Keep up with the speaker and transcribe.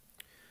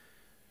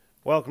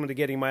Welcome to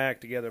Getting My Act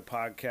Together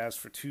podcast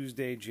for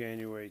Tuesday,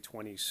 January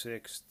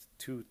 26th,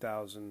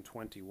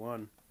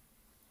 2021.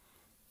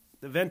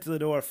 The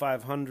Ventilador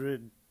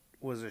 500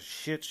 was a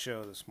shit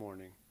show this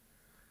morning.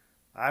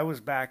 I was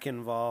back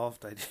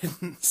involved. I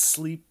didn't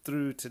sleep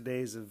through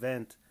today's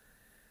event,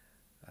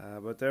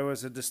 but there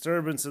was a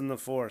disturbance in the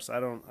force.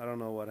 I don't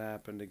know what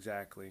happened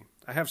exactly.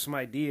 I have some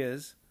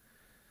ideas.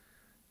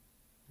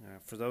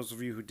 For those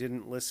of you who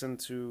didn't listen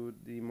to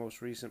the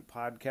most recent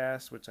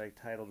podcast, which I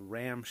titled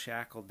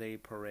Ramshackle Day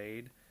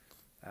Parade,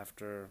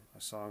 after a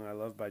song I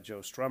love by Joe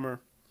Strummer,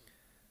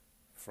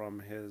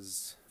 from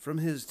his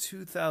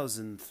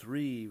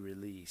 2003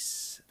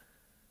 release,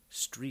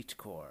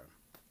 Streetcore.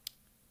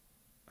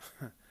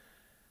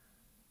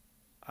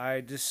 I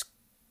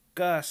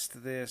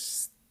discussed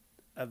this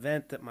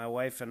event that my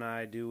wife and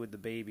I do with the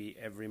baby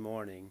every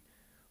morning.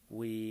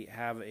 We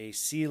have a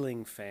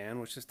ceiling fan,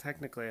 which is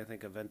technically, I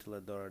think, a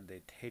ventilador de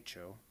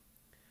techo,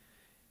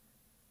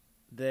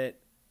 that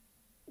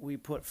we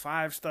put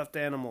 5 stuffed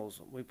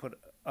animals. We put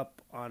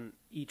up on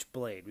each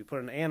blade. We put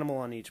an animal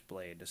on each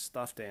blade, a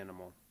stuffed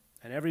animal.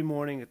 And every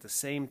morning at the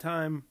same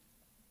time,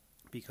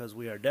 because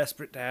we are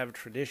desperate to have a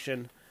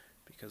tradition,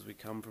 because we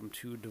come from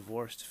 2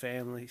 divorced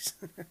families,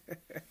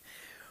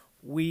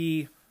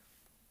 we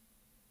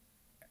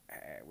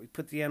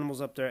put the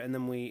animals up there, and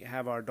then we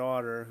have our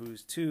daughter,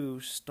 who's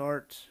 2,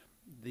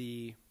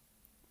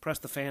 press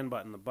the fan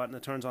button, the button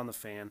that turns on the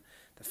fan.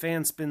 The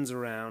fan spins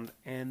around,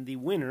 and the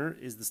winner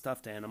is the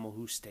stuffed animal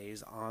who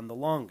stays on the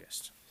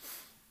longest.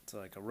 It's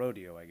like a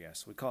rodeo, I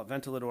guess. We call it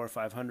Ventilador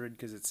 500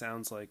 because it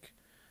sounds like,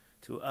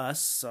 to us,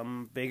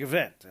 some big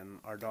event. And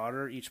our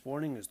daughter each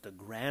morning is the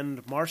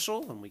Grand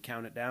Marshal, and we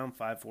count it down,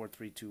 5, 4,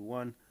 3, 2,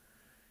 1,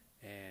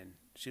 and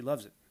she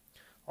loves it.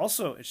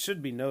 Also, it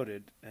should be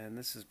noted, and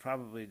this is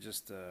probably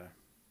just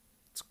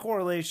it's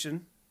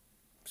correlation.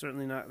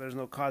 Certainly not, there's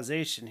no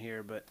causation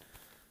here, but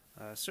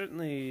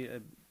certainly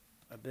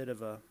a bit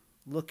of a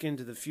look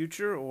into the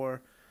future,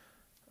 or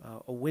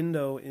a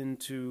window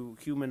into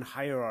human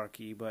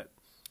hierarchy. But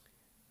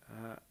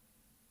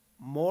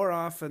more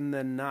often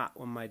than not,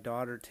 when my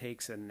daughter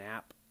takes a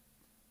nap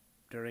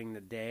during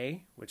the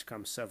day, which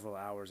comes several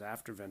hours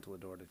after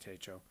Ventilador de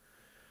Techo,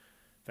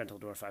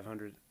 Ventilador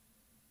 500,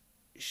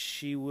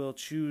 she will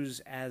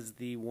choose as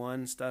the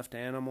one stuffed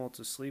animal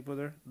to sleep with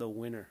her, the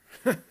winner.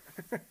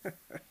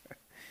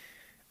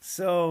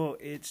 So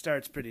it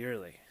starts pretty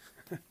early.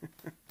 The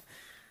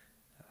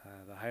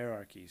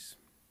hierarchies.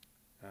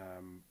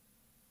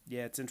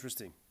 Yeah, it's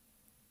interesting.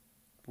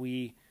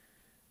 We're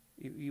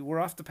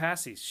off the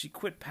passies. She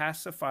quit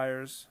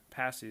pacifiers,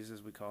 passies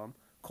as we call them,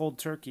 cold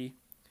turkey,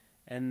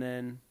 and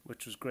then,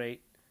 which was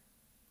great,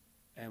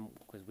 and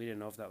because we didn't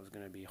know if that was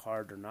going to be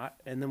hard or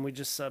not, and then we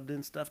just subbed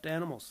in stuffed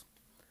animals.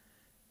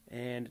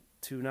 And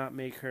to not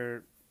make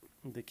her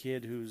the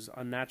kid who's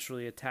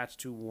unnaturally attached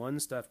to one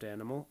stuffed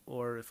animal,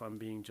 or if I'm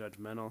being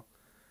judgmental,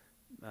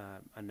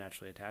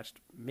 unnaturally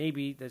attached,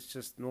 maybe that's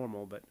just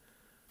normal, but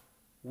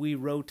we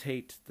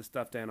rotate the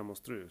stuffed animals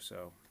through.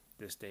 So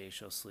this day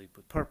she'll sleep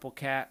with Purple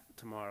Cat,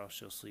 tomorrow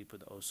she'll sleep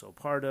with Oso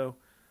Pardo,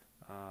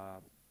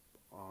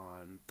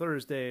 on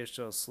Thursday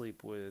she'll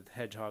sleep with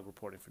Hedgehog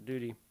reporting for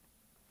duty,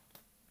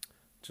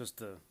 just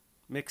to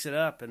mix it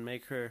up and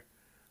make her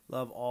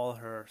love all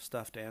her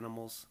stuffed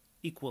animals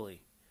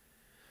equally,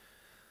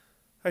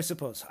 I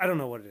suppose. I don't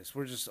know what it is.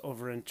 We're just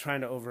trying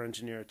to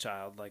over-engineer a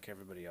child like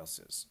everybody else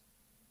is.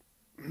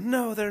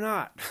 No, they're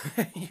not.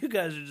 You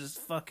guys are just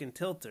fucking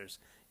tilters.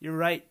 You're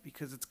right,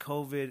 because it's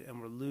COVID and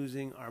we're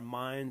losing our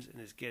minds and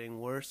it's getting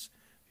worse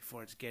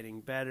before it's getting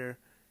better,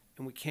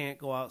 and we can't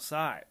go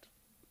outside.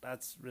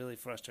 That's really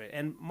frustrating.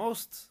 And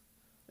most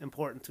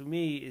important to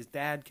me is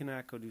Dad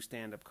cannot go do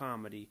stand-up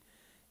comedy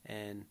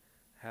and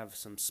have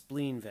some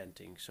spleen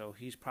venting, so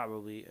he's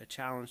probably a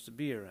challenge to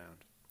be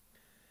around.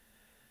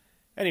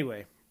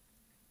 Anyway,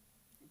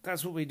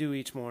 that's what we do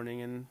each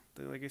morning, and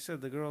like I said,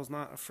 the girl's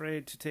not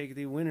afraid to take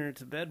the winner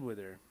to bed with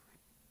her.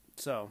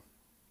 So,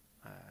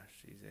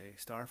 she's a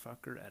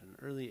starfucker at an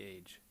early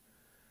age.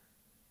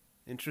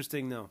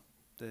 Interesting, though,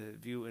 the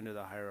view into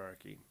the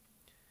hierarchy.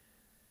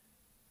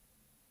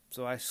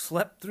 So I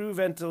slept through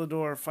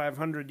Ventilador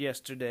 500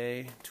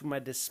 yesterday. To my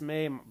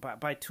dismay,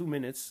 by 2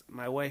 minutes,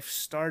 my wife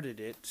started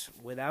it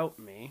without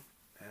me,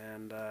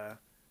 and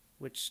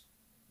which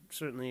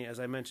certainly, as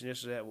I mentioned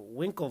yesterday,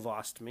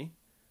 Winklevossed me.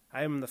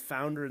 I am the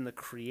founder and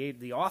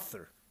the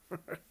author.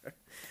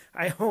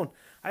 I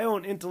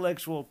own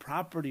intellectual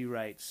property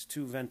rights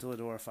to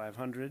Ventilador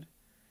 500,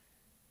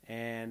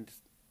 and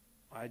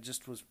I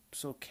just was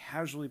so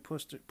casually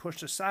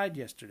pushed aside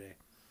yesterday.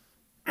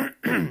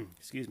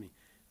 Excuse me.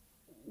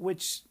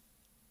 Which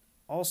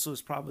also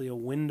is probably a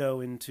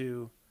window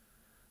into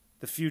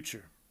the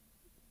future.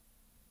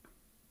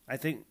 I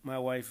think my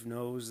wife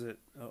knows that,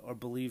 or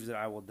believes that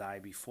I will die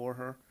before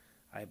her.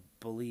 I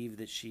believe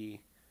that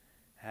she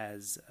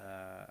has,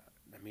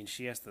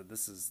 she has to,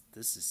 this is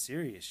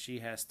serious. She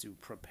has to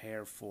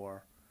prepare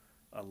for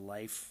a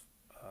life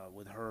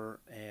with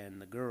her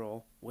and the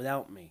girl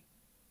without me.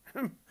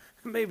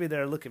 Maybe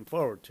they're looking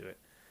forward to it.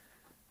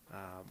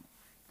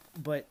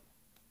 But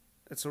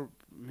it's a,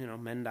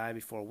 men die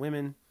before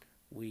women.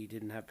 We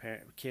didn't have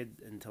kids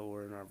until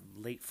we're in our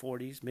late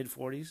 40s, mid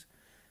 40s.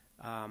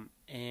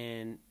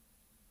 And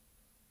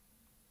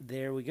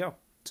there we go.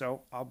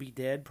 So I'll be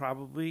dead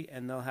probably,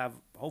 and they'll have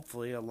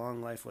hopefully a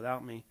long life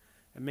without me.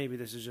 And maybe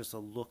this is just a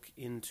look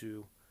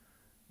into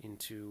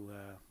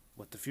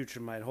what the future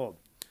might hold.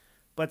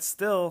 But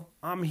still,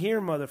 I'm here,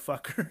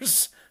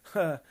 motherfuckers.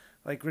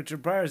 Like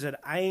Richard Pryor said,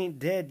 I ain't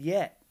dead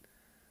yet.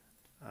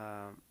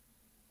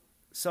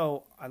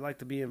 So I'd like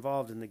to be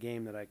involved in the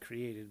game that I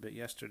created. But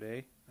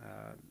yesterday,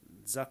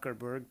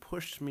 Zuckerberg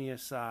pushed me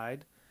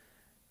aside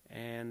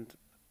and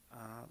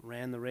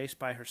ran the race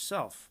by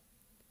herself.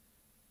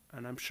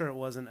 And I'm sure it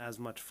wasn't as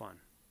much fun.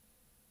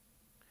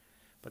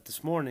 But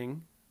this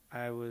morning,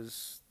 I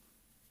was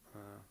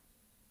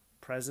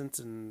present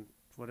and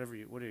what are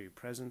you,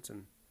 present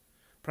and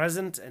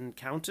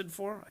accounted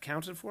for?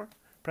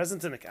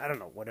 Present and, I don't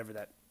know, whatever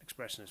that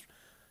expression is.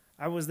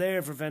 I was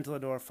there for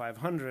Ventilador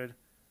 500,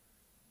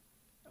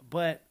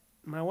 but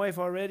my wife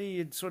already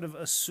had sort of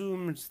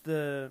assumed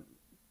the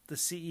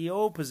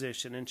CEO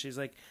position, and she's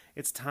like,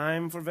 it's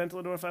time for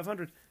Ventilador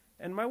 500.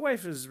 And my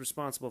wife is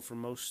responsible for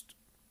most,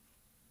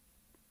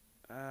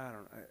 I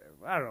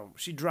don't know,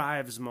 she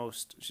drives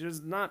most. She's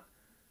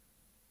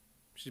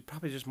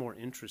probably just more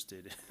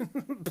interested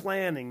in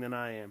planning than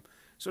I am.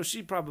 So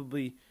she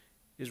probably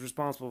is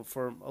responsible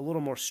for a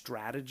little more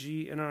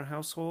strategy in our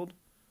household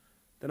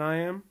than I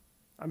am.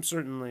 I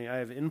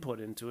have input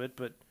into it,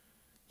 but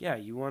yeah,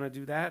 you want to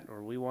do that,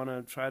 or we want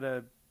to try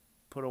to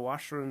put a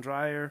washer and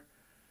dryer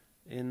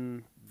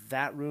in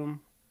that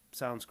room,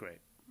 sounds great.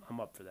 I'm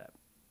up for that.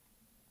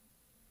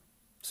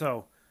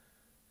 So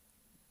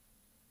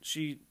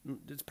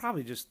it's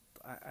probably just,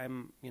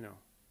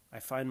 I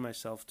find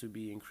myself to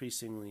be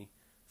increasingly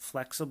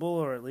flexible,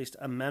 or at least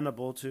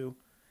amenable to,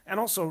 and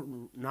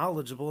also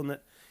knowledgeable, in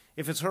that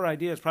if it's her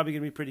idea, it's probably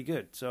going to be pretty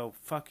good. So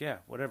fuck yeah,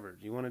 whatever.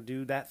 You want to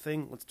do that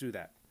thing? Let's do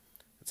that.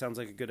 It sounds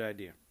like a good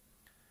idea.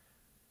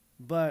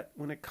 But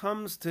when it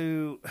comes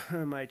to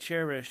my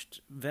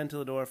cherished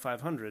Ventilador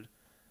 500,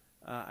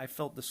 I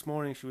felt this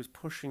morning she was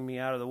pushing me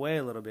out of the way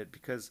a little bit,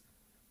 because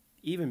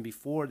even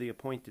before the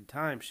appointed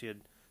time, she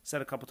had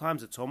said a couple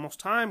times, it's almost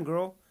time,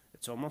 girl.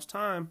 It's almost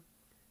time.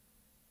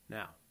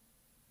 Now,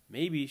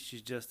 maybe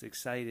she's just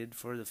excited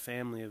for the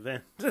family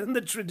event and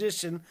the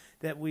tradition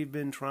that we've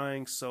been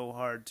trying so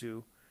hard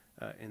to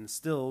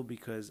instill,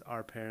 because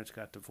our parents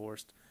got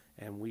divorced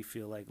and we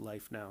feel like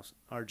life now,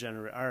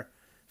 our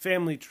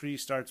family tree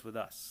starts with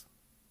us.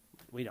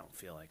 We don't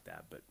feel like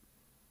that, but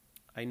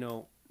I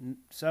know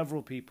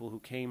several people who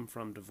came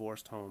from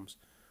divorced homes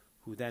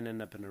who then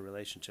end up in a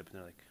relationship, and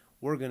they're like,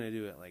 we're going to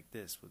do it like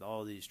this with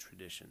all these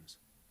traditions.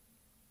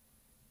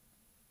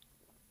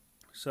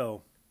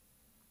 So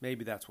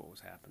maybe that's what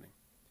was happening.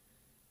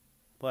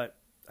 But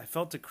I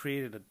felt it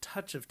created a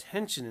touch of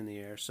tension in the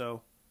air,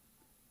 so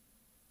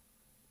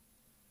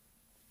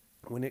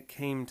when it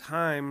came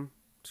time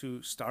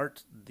to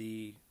start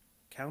the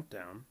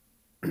countdown,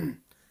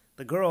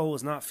 the girl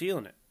was not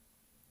feeling it.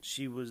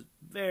 She was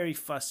very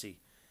fussy,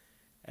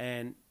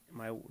 and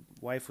my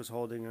wife was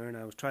holding her, and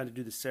I was trying to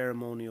do the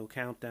ceremonial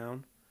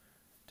countdown.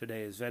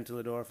 Today is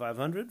Ventilador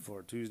 500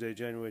 for Tuesday,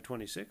 January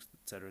 26th,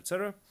 etc.,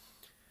 etc.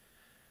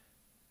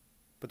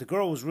 But the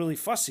girl was really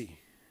fussy.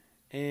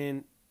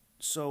 And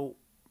so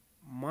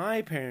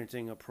my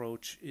parenting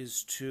approach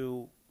is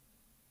to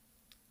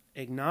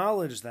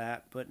acknowledge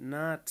that, but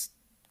not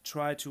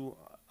try to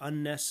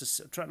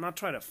not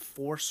try to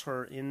force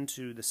her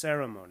into the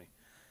ceremony.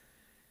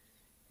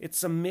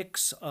 It's a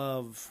mix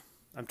of,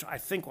 I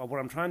think what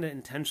I'm trying to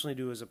intentionally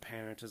do as a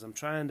parent is I'm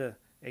trying to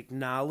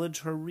acknowledge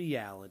her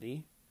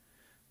reality,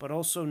 but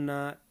also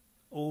not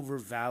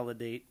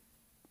over-validate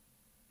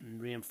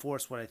and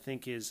reinforce what I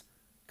think is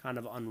kind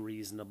of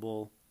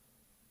unreasonable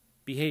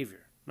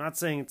behavior. Not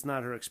saying it's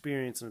not her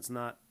experience and it's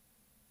not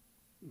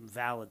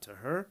valid to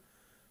her,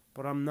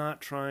 but I'm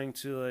not trying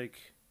to,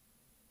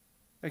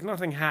 like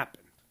nothing happened.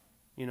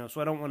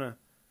 So I don't want to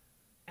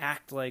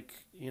act like,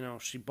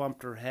 she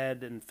bumped her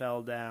head and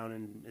fell down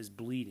and is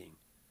bleeding.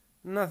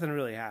 Nothing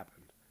really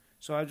happened.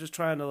 So I'm just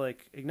trying to,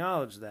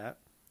 acknowledge that,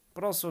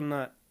 but also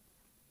not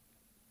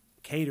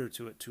cater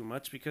to it too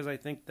much, because I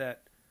think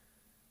that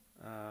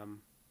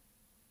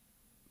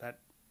that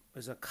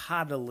is a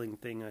coddling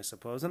thing, I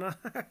suppose. And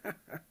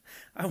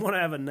I want to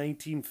have a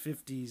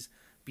 1950s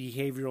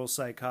behavioral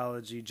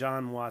psychology,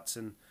 John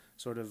Watson,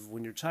 sort of,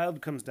 when your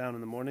child comes down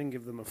in the morning,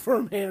 give them a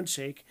firm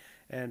handshake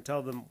and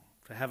tell them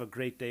to have a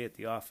great day at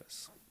the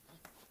office.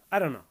 I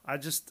don't know.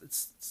 I'm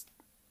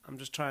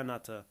just trying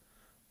not to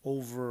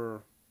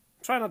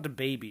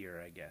baby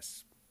her, I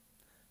guess.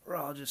 We're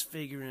all just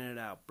figuring it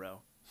out,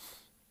 bro.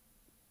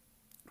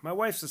 My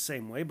wife's the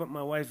same way, but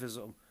my wife is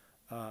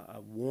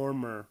a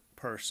warmer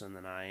person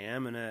than I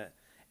am,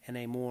 and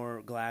a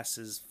more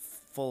glasses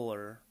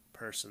fuller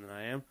person than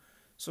I am.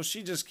 So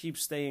she just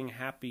keeps staying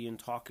happy and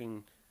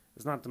talking.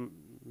 It's not to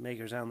make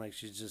her sound like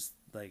she's just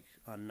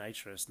on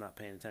nitrous, not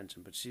paying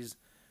attention, but she's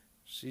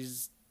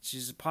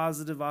a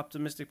positive,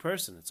 optimistic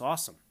person. It's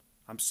awesome.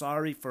 I'm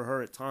sorry for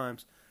her at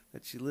times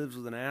that she lives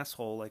with an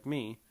asshole like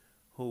me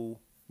who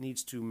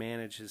needs to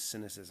manage his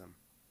cynicism.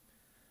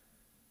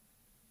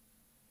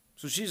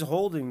 So she's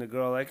holding the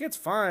girl like, it's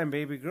fine,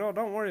 baby girl,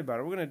 don't worry about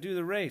it. We're going to do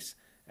the race.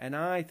 And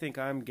I think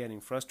I'm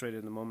getting frustrated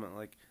in the moment.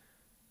 Like,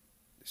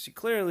 she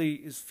clearly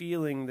is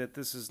feeling that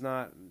this is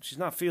not, she's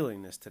not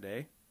feeling this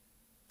today.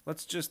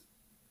 Let's just,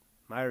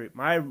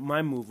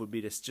 my move would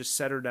be to just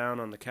set her down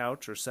on the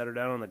couch or set her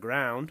down on the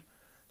ground,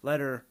 let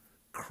her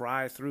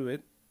cry through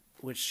it,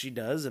 which she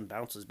does and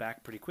bounces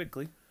back pretty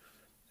quickly,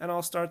 and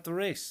I'll start the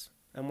race,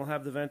 and we'll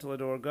have the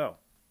ventilador go.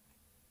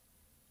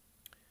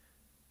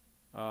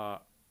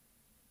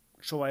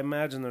 So I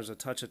imagine there's a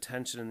touch of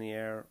tension in the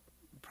air,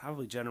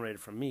 probably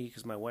generated from me,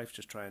 because my wife's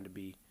just trying to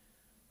be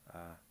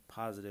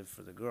positive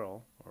for the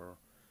girl, or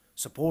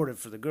supportive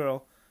for the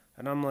girl,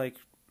 and I'm like,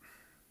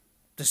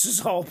 this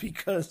is all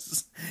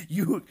because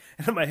you,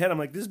 and in my head I'm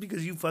like, this is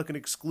because you fucking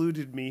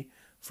excluded me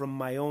from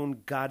my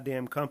own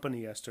goddamn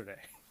company yesterday.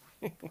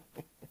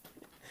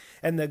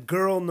 And the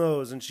girl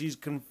knows, and she's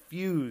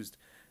confused.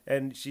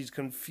 And she's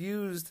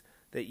confused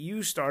that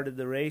you started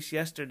the race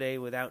yesterday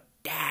without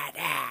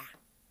Dada.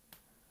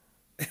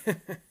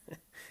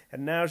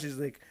 And now she's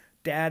like,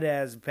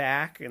 Dada's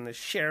back, and the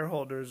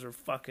shareholders are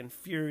fucking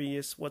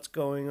furious. What's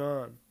going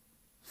on?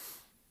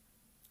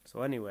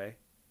 So anyway,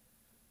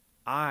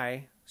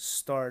 I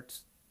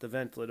start the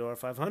Ventilador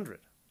 500.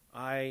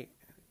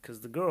 Because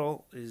the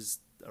girl is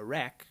a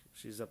wreck.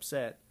 She's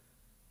upset.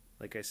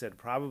 Like I said,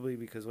 probably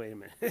because, wait a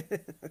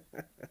minute,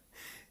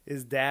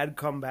 his dad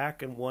come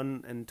back and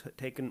won and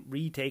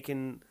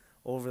retaken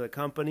over the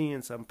company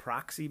in some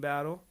proxy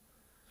battle.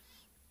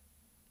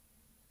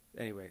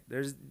 Anyway,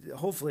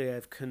 hopefully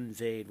I've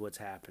conveyed what's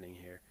happening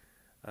here.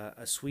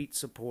 A sweet,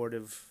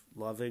 supportive,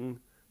 loving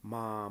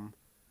mom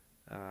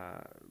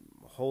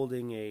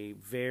holding a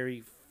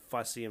very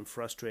fussy and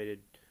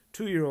frustrated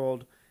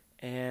 2-year-old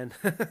and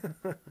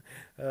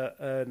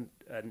an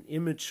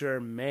immature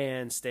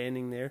man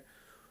standing there,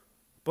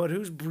 but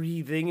who's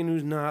breathing and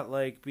who's not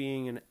like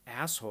being an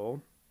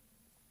asshole,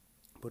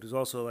 but who's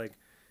also like,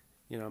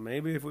 you know,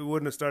 maybe if we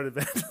wouldn't have started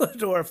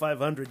Ventilador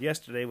 500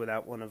 yesterday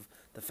without one of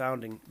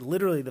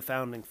literally the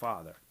founding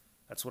father.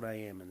 That's what I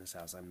am in this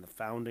house. I'm the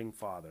founding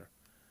father.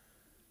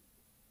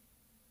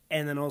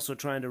 And then also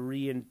trying to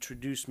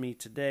reintroduce me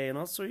today, and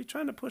also you're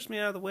trying to push me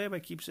out of the way by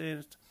keep saying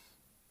it.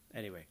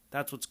 Anyway,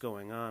 that's what's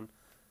going on.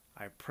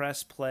 I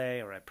press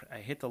play, or I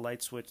hit the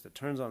light switch that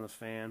turns on the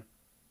fan.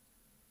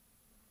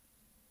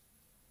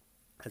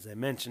 As I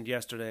mentioned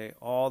yesterday,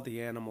 all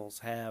the animals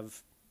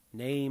have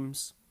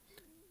names,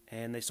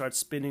 and they start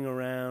spinning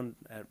around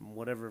at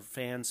whatever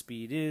fan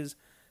speed is.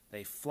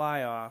 They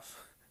fly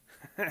off,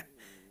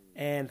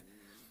 and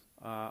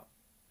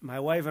my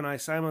wife and I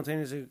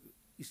simultaneously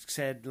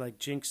said, like,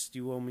 Jinx, do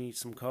you owe me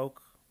some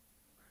Coke?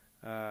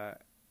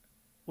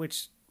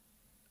 Which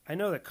I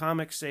know that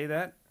comics say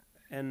that,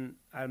 and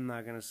I'm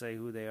not going to say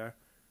who they are.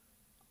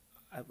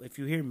 If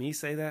you hear me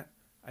say that,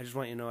 I just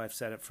want you to know I've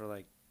said it for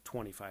like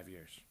 25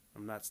 years.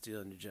 I'm not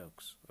stealing your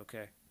jokes,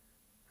 okay?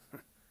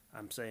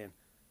 I'm saying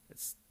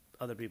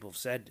other people have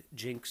said,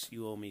 Jinx,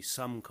 you owe me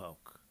some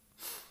Coke.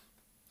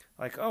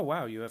 Like, oh,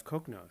 wow, you have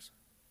Coke nose.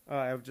 Oh,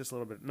 I have just a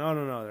little bit. No,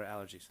 they're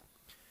allergies.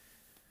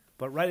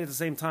 But right at the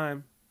same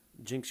time,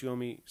 Jinx, you owe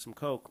me some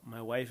Coke,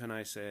 my wife and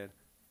I said,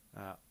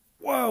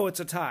 whoa, it's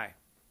a tie.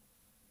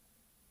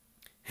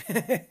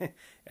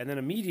 And then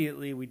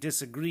immediately we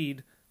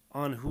disagreed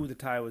on who the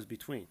tie was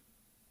between.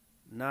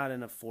 Not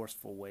in a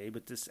forceful way,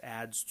 but this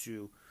adds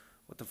to,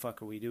 what the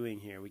fuck are we doing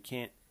here?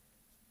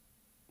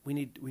 We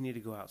need to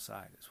go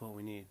outside. That's what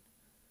we need.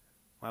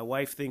 My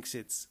wife thinks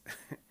it's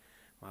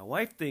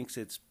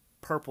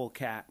Purple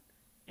Cat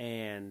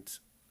and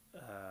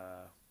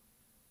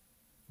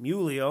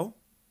Muleo,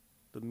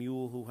 the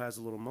mule who has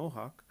a little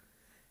mohawk,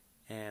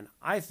 and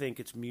I think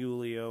it's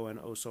Muleo and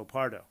Oso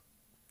Pardo.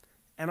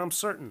 And I'm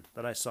certain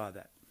that I saw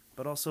that.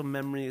 But also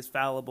memory is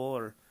fallible,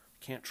 or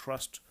can't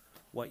trust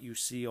what you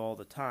see all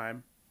the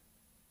time.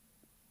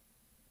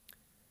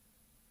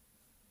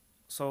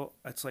 So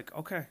it's like,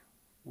 okay,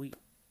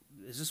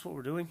 is this what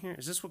we're doing here?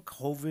 Is this what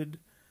COVID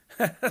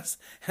has,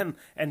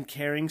 and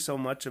caring so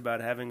much about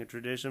having a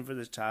tradition for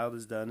this child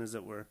has done? Is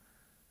that we're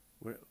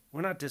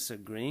not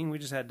disagreeing, we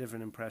just had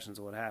different impressions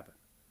of what happened.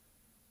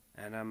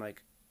 And I'm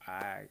like,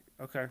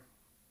 okay.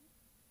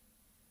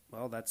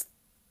 Well, that's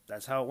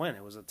how it went.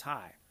 It was a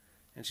tie.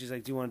 And she's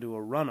like, do you want to do a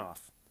runoff?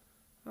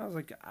 And I was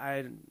like,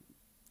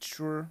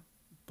 sure,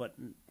 but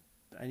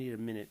I need a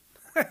minute.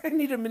 I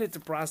need a minute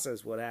to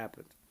process what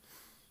happened.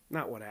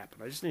 Not what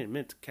happened. I just need a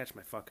minute to catch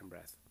my fucking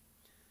breath.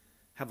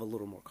 Have a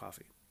little more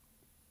coffee.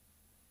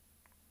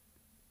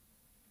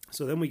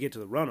 So then we get to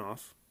the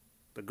runoff.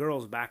 The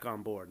girl's back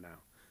on board now.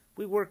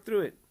 We work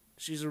through it.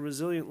 She's a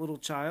resilient little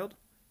child,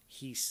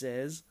 he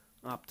says,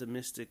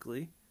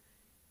 optimistically,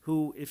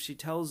 who, if she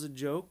tells a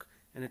joke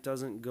and it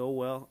doesn't go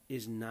well,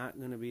 is not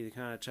going to be the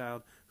kind of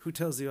child who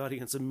tells the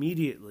audience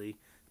immediately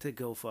to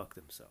go fuck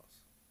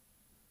themselves.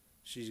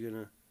 She's going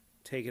to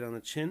take it on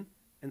the chin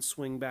and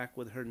swing back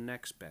with her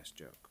next best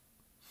joke.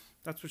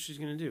 That's what she's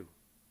going to do,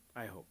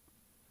 I hope.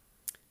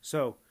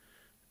 So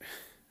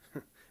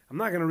I'm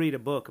not going to read a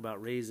book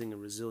about raising a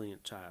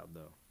resilient child,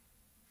 though.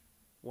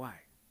 Why?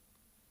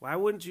 Why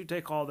wouldn't you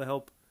take all the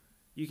help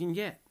you can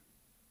get?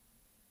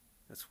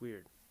 That's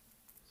weird.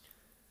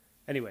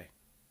 Anyway,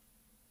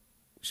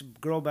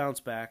 girl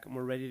bounced back, and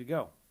we're ready to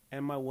go.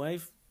 And my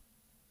wife,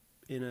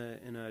 in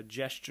a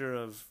gesture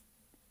of,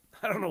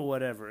 I don't know,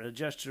 whatever, a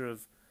gesture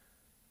of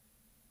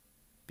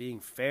being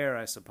fair,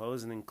 I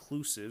suppose, and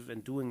inclusive,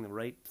 and doing the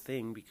right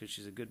thing because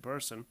she's a good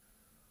person,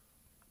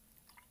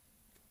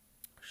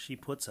 she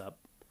puts up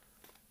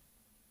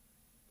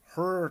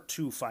her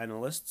two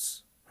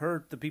finalists,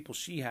 the people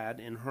she had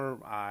in her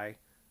eye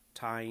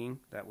tying,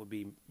 that would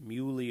be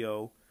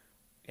Muleo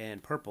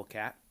and Purple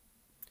Cat,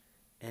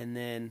 and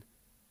then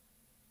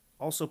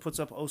also puts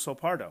up Oso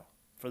Pardo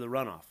for the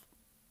runoff,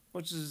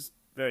 which is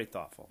very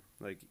thoughtful.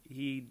 Like,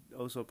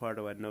 Oso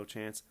Pardo had no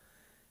chance.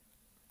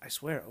 I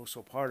swear,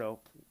 Oso Pardo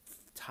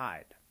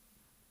tied.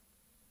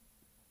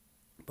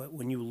 But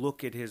when you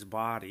look at his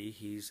body,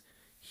 he's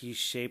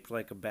shaped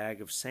like a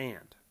bag of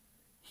sand.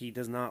 He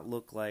does not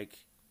look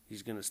like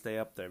he's going to stay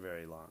up there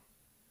very long.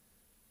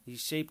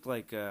 He's shaped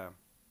like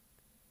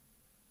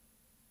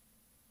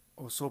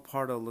Oso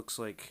Pardo looks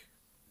like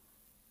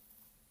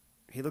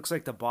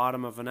the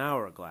bottom of an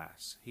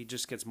hourglass. He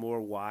just gets more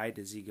wide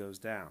as he goes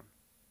down.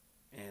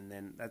 And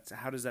then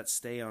how does that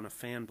stay on a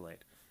fan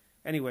blade?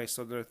 Anyway,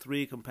 so there are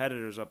three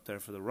competitors up there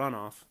for the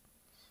runoff.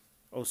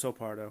 Oso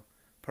Pardo,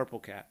 Purple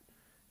Cat,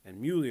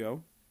 and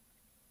Muleo.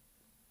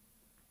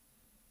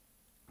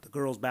 The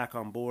girl's back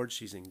on board.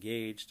 She's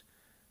engaged.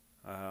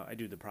 I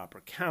do the proper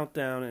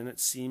countdown, and it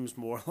seems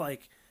more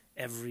like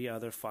every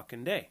other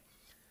fucking day.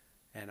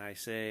 And I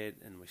say it,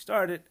 and we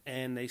start it,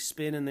 and they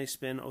spin and they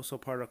spin. Oso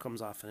Pardo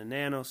comes off in a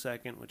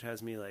nanosecond, which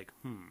has me like,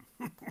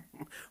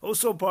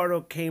 Oso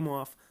Pardo came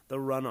off the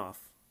runoff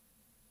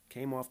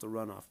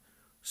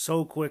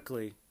so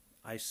quickly,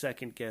 I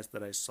second guessed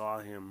that I saw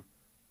him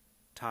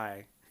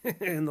tie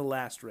in the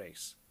last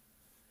race.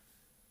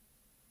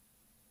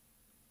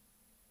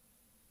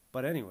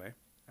 But anyway,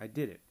 I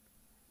did it.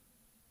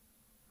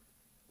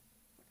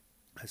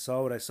 I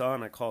saw what I saw,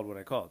 and I called what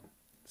I called.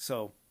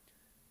 So,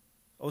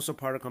 Oso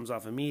Pardo comes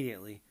off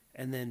immediately,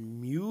 and then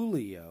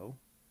Muleo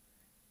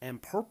and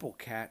Purple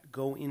Cat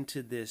go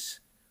into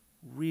this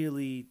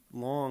really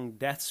long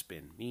death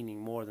spin, meaning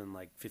more than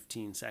like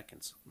 15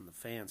 seconds, and the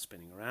fan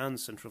spinning around. The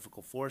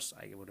centrifugal force,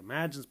 I would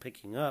imagine, is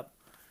picking up.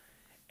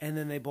 And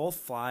then they both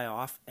fly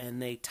off,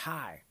 and they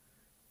tie.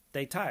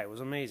 It was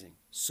amazing.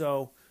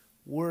 So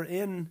we're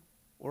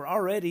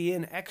already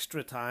in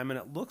extra time, and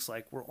it looks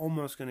like we're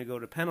almost going to go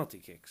to penalty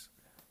kicks.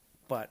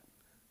 But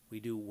we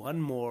do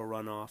one more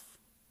runoff.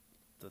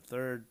 The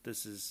third,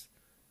 this is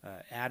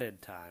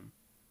added time.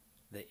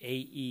 The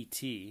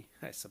AET,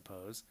 I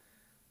suppose.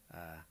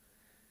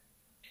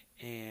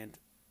 And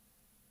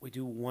we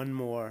do one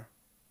more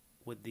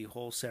with the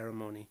whole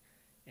ceremony,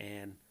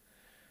 and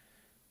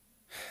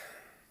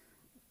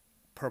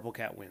Purple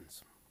Cat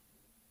wins.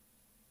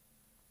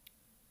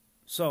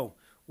 So,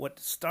 what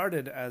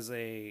started as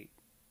a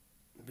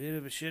bit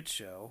of a shit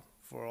show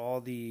for all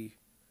the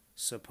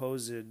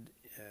supposed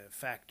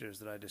factors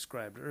that I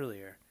described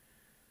earlier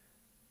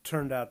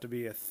turned out to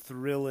be a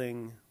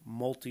thrilling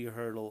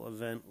multi-hurdle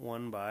event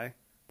won by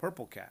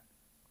Purple Cat,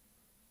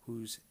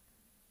 whose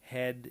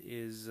head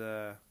is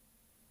the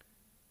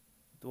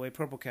way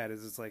Purple Cat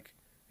is.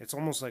 It's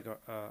almost like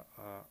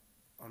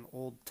an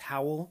old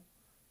towel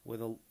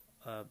with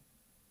a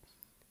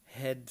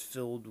head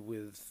filled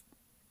with,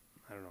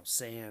 I don't know,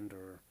 sand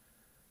or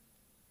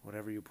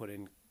whatever you put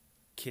in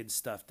kid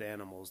stuffed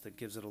animals that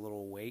gives it a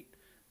little weight.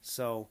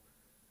 So,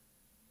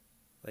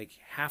 like,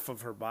 half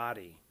of her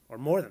body, or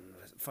more than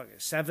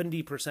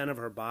 70% of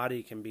her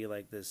body can be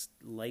like this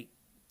light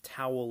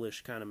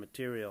towelish kind of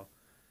material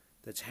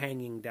that's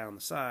hanging down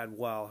the side,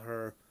 while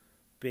her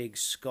big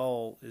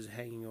skull is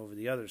hanging over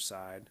the other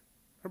side.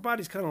 Her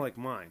body's kind of like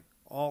mine,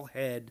 all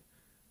head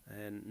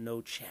and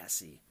no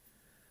chassis.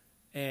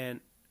 And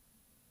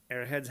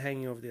her head's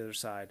hanging over the other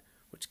side,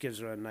 which gives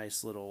her a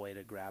nice little way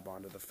to grab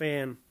onto the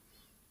fan.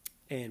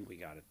 And we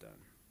got it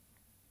done.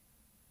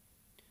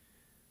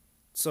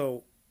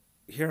 So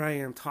here I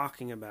am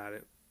talking about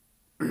it.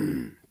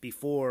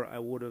 Before I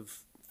would have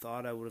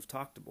thought I would have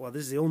talked about. Well,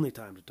 this is the only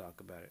time to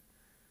talk about it.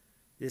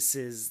 This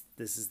is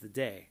the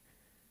day.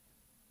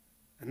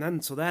 And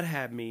then, so that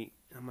had me,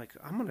 I'm like,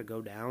 I'm going to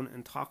go down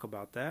and talk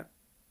about that.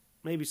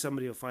 Maybe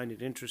somebody will find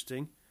it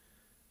interesting.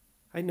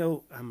 I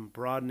know I'm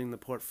broadening the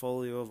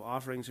portfolio of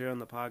offerings here on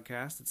the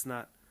podcast. It's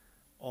not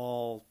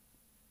all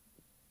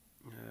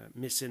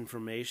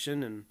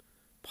misinformation and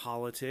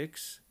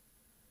politics.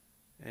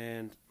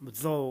 And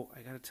though,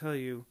 I got to tell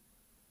you,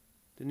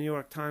 the New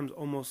York Times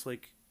almost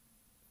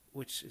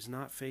which is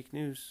not fake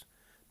news,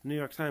 the New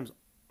York Times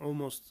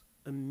almost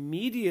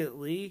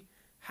immediately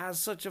has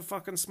such a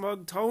fucking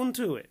smug tone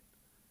to it.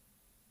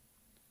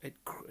 It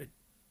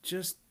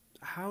just,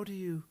 how do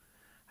you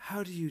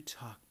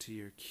talk to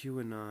your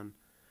QAnon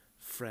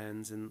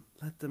friends and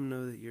let them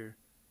know that you're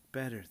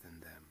better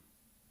than them?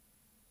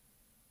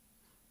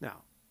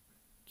 Now,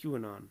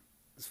 QAnon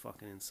is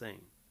fucking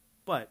insane.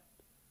 But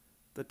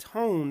the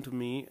tone to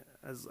me,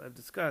 as I've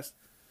discussed,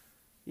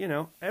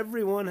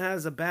 everyone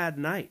has a bad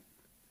night.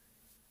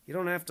 You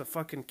don't have to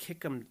fucking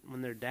kick them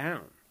when they're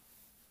down.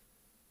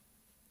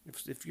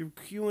 If your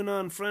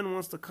QAnon friend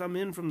wants to come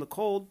in from the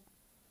cold,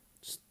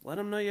 just let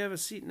them know you have a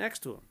seat next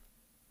to him.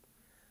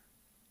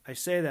 I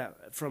say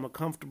that from a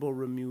comfortable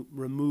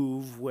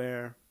remove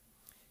where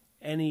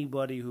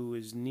anybody who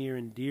is near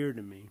and dear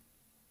to me,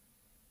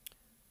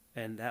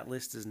 and that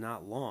list is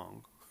not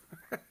long.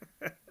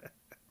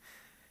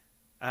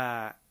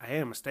 I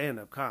am a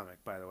stand-up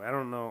comic, by the way. I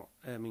don't know,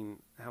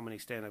 how many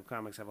stand-up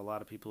comics have a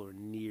lot of people who are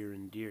near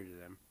and dear to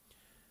them.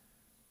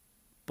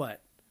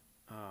 But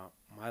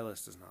my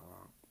list is not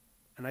long.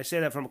 And I say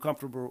that from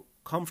a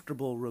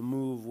comfortable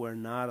remove where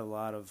not a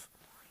lot of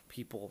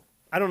people...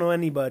 I don't know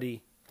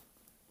anybody,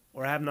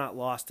 or have not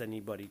lost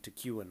anybody to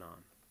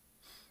QAnon.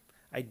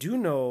 I do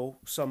know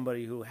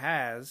somebody who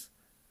has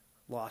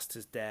lost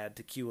his dad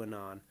to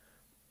QAnon,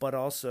 but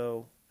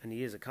also, and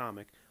he is a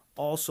comic,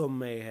 also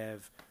may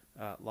have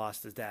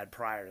lost his dad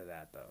prior to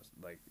that, though.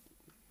 Like,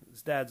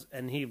 his dad's,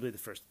 and he'd be the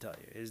first to tell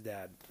you, his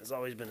dad has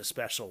always been a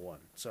special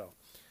one, so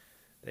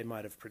they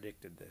might have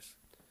predicted this.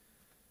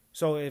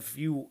 So if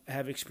you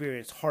have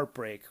experienced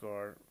heartbreak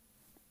or,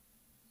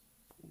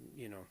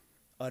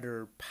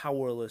 utter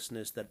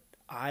powerlessness that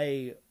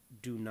I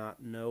do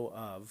not know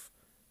of,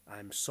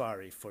 I'm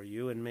sorry for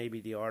you, and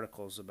maybe the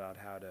articles about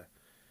how to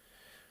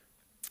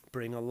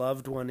bring a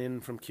loved one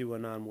in from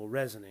QAnon will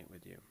resonate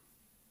with you.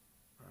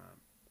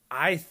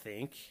 I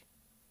think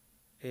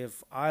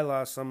if I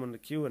lost someone to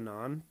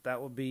QAnon,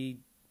 that would be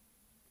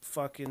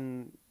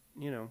fucking,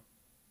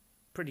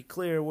 pretty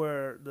clear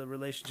where the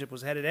relationship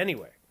was headed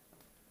anyway.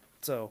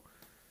 So,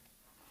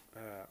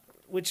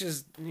 which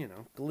is,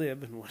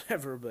 glib and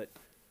whatever, but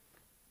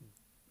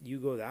you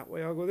go that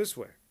way, I'll go this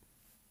way.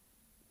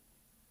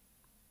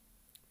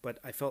 But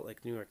I felt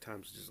like New York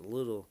Times was just a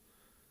little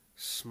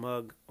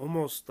smug,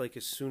 almost like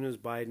as soon as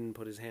Biden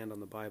put his hand on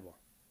the Bible,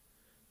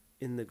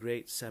 in the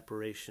great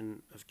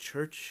separation of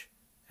church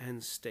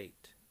and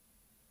state.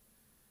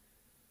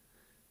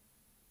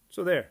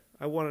 So there,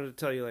 I wanted to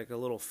tell you like a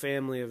little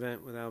family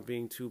event without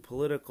being too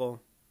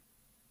political,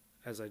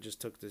 as I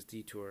just took this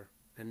detour.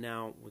 And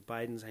now, with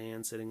Biden's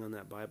hand sitting on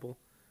that Bible,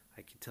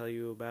 I can tell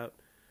you about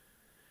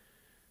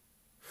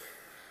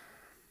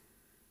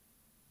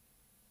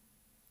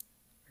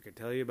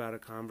a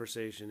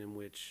conversation in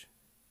which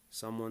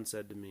someone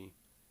said to me,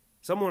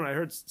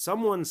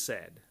 someone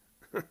said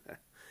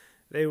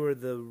they were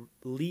the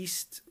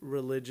least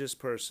religious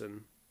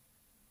person.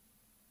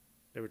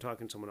 They were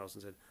talking to someone else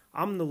and said,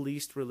 I'm the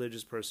least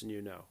religious person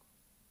you know.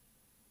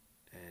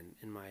 And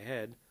in my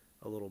head,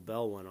 a little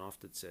bell went off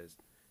that says,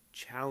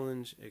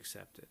 challenge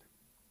accepted.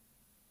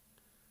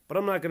 But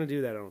I'm not going to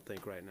do that, I don't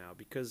think, right now,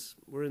 because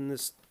we're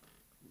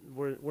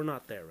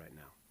not there right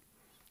now.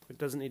 It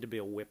doesn't need to be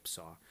a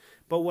whipsaw.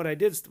 But what I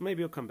did,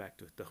 maybe I'll come back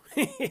to it, though.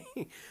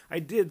 I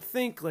did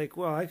think, I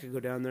could go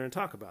down there and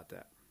talk about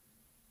that.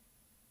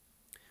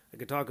 I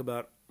could talk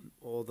about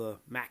all the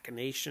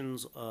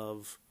machinations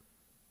of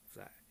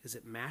that. Is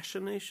it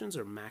machinations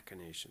or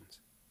machinations?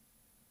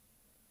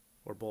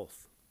 Or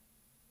both?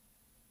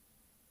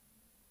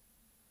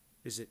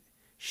 Is it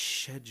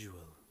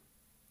schedule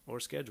or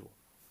schedule?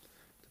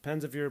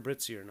 Depends if you're a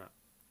Britzy or not.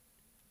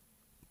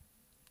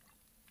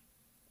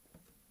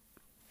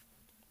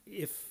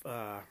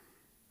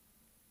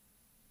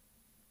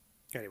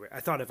 Anyway, I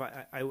thought if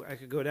I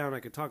could go down, I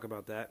could talk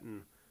about that,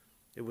 and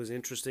it was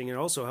interesting. It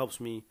also helps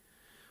me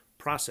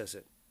process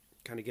it,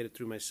 kind of get it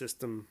through my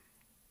system.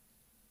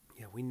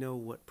 Yeah, we know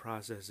what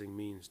processing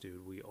means,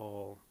 dude. We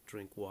all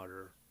drink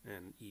water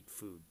and eat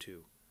food,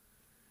 too.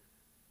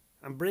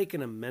 I'm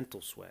breaking a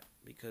mental sweat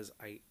because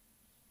I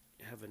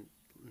have a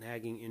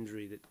nagging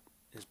injury that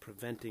is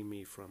preventing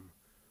me from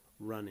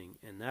running,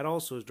 and that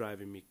also is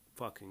driving me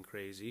fucking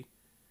crazy.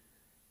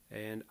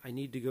 And I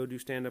need to go do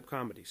stand-up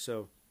comedy.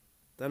 So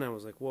then I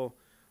was like, well,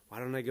 why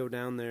don't I go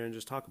down there and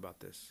just talk about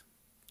this?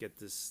 Get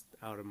this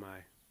out of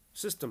my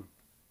system.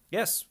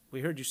 Yes,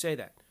 we heard you say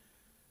that.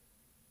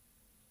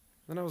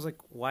 Then I was like,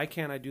 why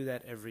can't I do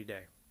that every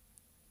day?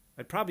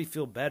 I'd probably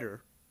feel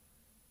better.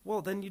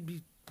 Well, then you'd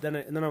be... and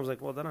then I was like,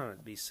 well, then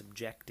I'd be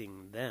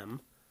subjecting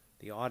them,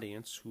 the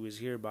audience, who is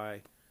here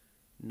by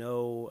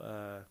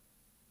no...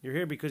 you're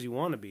here because you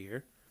want to be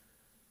here.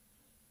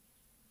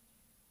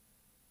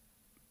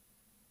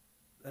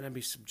 Then I'd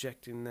be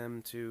subjecting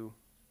them to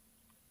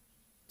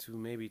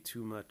maybe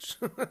too much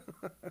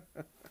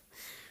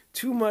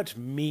too much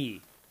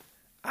me.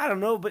 I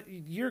don't know, but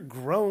you're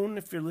grown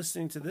if you're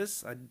listening to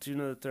this. I do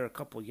know that there are a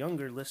couple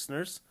younger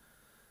listeners.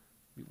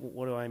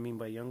 What do I mean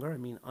by younger? I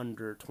mean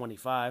under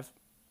 25.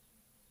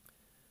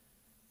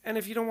 And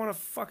if you don't want to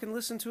fucking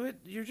listen to it,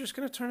 you're just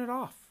going to turn it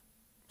off.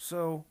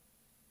 So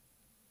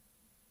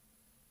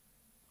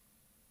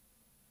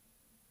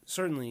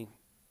certainly,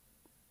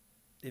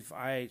 if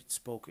I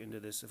spoke into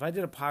this, if I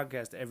did a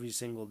podcast every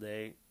single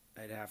day,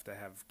 I'd have to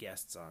have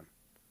guests on.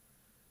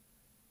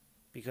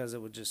 Because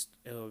it would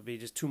be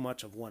just too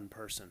much of one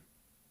person,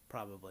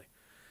 probably.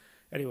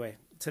 Anyway,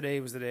 today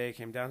was the day I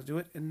came down to do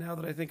it, and now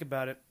that I think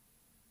about it,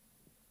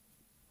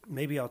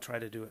 maybe I'll try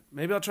to do it.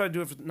 Maybe I'll try to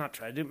do it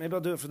maybe I'll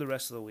do it for the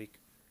rest of the week.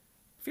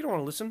 If you don't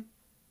want to listen,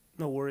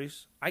 no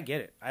worries. I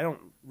get it. I don't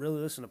really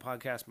listen to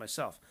podcasts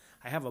myself.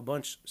 I have a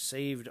bunch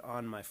saved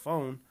on my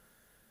phone,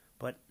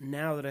 but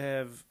now that I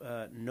have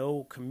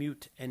no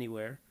commute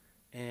anywhere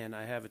and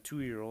I have a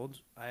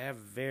 2-year-old, I have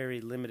very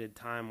limited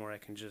time where I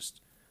can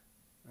just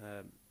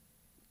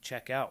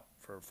check out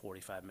for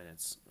 45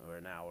 minutes or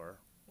an hour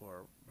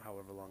or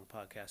however long the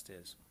podcast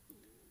is.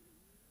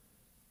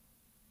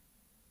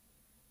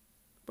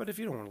 But if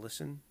you don't want to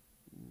listen,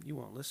 you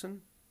won't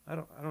listen. I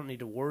don't need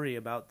to worry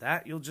about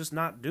that. You'll just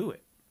not do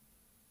it.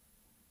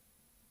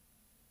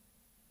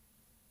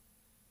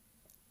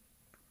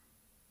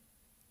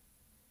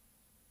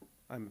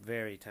 I'm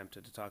very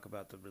tempted to talk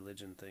about the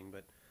religion thing,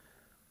 but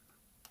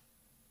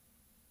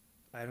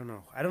I don't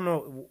know. I don't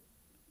know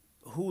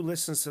who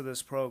listens to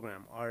this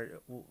program.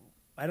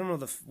 I don't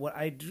know what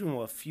I do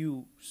know a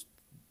few,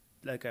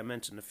 like I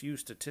mentioned, a few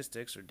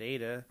statistics or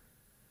data.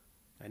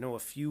 I know a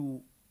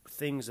few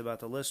things about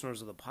the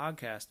listeners of the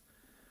podcast,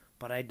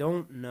 but I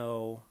don't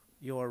know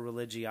your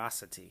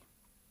religiosity.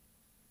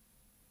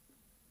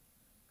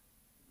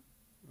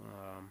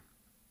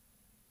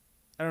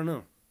 I don't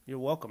know. You're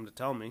welcome to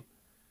tell me.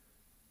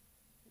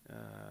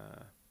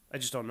 I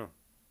just don't know.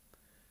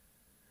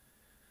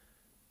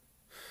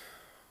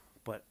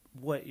 But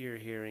what you're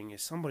hearing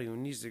is somebody who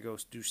needs to go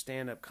do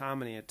stand-up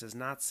comedy. It does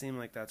not seem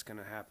like that's going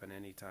to happen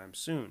anytime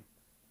soon.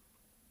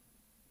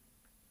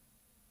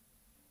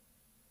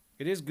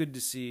 It is good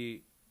to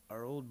see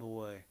our old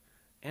boy,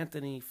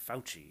 Anthony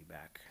Fauci,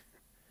 back.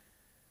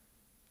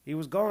 He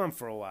was gone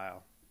for a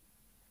while.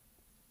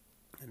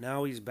 And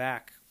now he's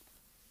back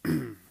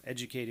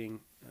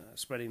educating,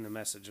 spreading the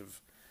message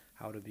of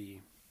how to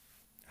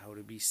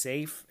be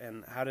safe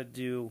and how to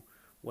do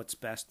what's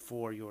best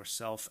for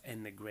yourself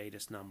and the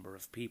greatest number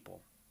of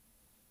people.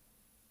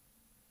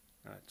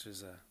 Which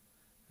is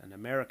an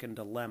American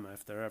dilemma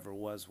if there ever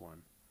was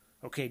one.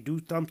 Okay, do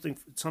something.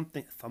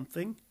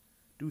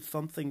 Do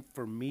something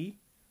for me.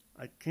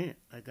 I can't.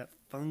 I got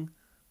thung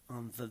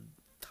on the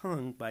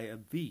tongue by a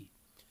V.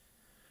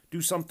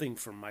 Do something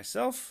for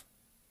myself.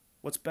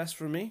 What's best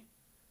for me?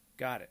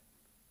 Got it.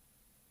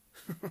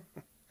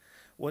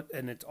 What?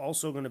 And it's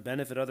also going to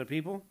benefit other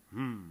people?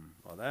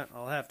 Well, that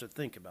I'll have to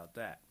think about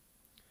that.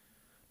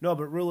 No,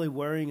 but really,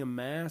 wearing a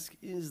mask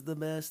is the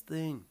best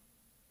thing.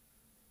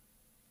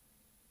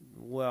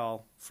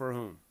 Well, for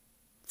whom?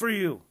 For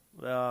you.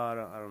 Well, I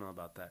don't know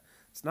about that.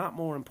 It's not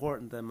more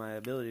important than my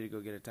ability to go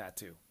get a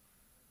tattoo.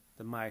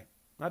 Than my,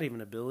 not even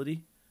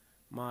ability,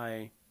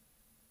 my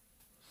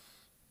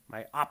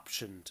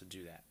option to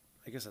do that.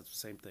 I guess that's the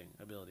same thing,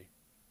 ability.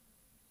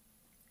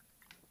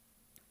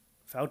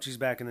 Fauci's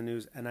back in the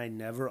news, and I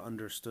never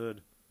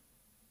understood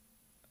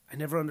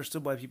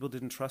why people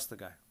didn't trust the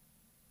guy.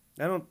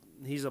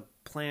 He's a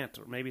plant,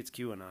 or maybe it's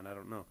QAnon, I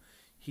don't know.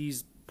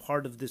 He's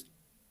part of this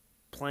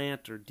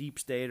plant or deep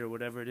state or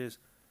whatever it is.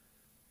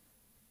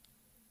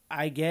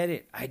 I get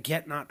it. I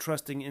get not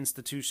trusting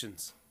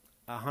institutions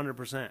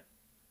 100%.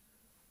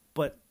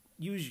 But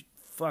you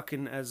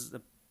fucking, as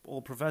the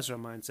old professor of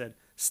mine said,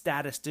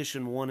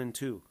 statistician 1 and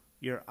 2.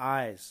 Your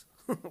eyes.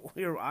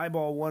 Your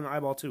eyeball 1,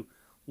 eyeball 2.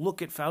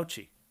 Look at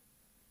Fauci.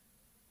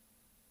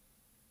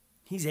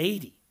 He's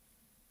 80.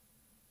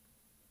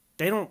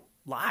 They don't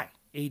lie,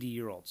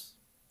 80-year-olds.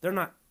 They're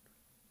not.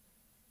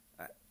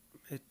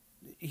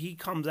 He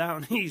comes out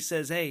and he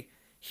says, hey,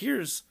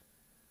 here's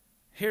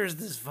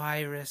this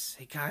virus.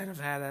 He kind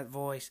of had that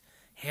voice.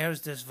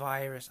 Here's this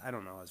virus. I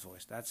don't know his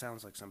voice. That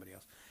sounds like somebody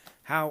else.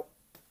 I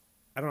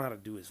don't know how to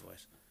do his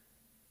voice.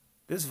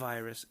 This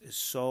virus is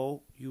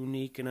so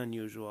unique and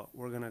unusual,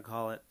 we're going to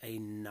call it a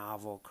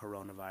novel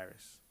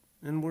coronavirus.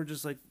 And we're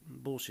just like,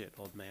 bullshit,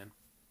 old man.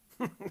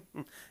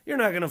 You're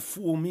not going to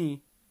fool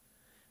me.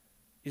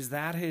 Was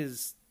that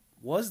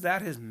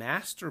his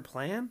master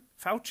plan,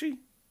 Fauci?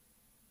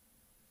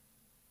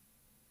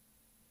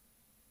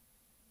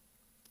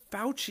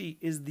 Fauci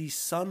is the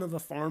son of a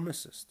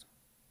pharmacist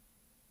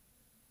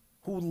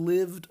who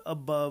lived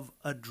above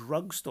a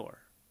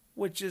drugstore,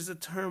 which is a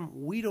term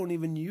we don't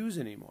even use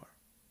anymore.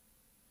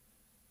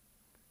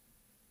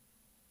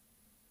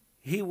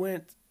 He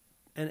went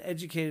and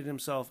educated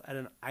himself at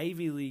an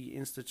Ivy League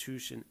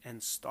institution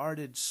and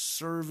started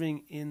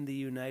serving in the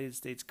United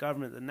States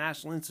government, the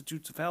National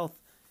Institutes of Health,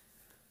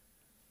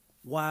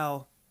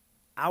 while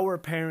our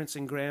parents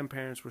and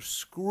grandparents were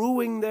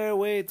screwing their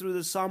way through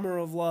the summer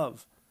of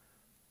love.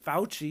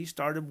 Fauci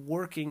started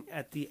working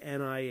at the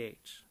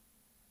NIH.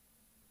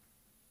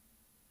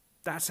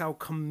 That's how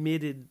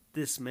committed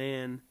this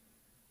man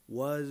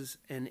was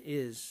and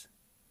is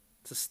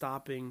to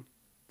stopping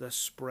the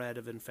spread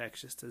of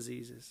infectious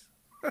diseases.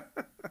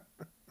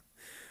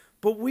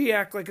 But we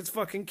act like it's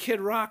fucking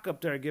Kid Rock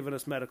up there giving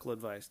us medical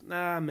advice.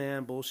 Nah,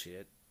 man,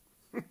 bullshit.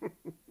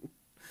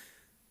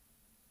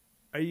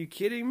 Are you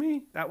kidding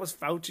me? That was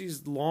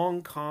Fauci's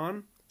long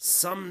con?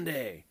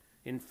 Someday,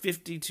 in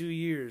 52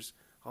 years,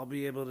 I'll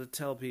be able to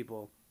tell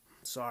people,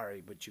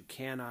 sorry, but you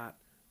cannot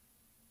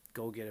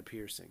go get a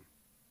piercing.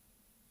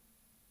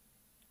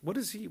 What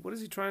is he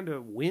trying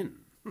to win?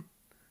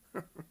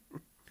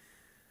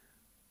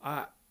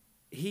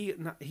 He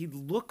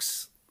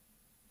looks,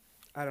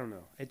 I don't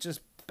know. It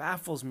just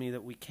baffles me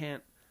that we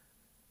can't.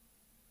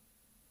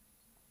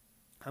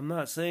 I'm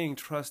not saying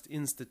trust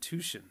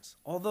institutions.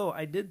 Although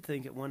I did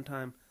think at one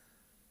time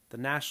the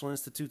National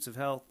Institutes of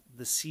Health,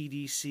 the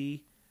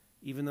CDC,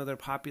 even though they're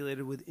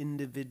populated with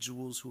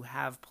individuals who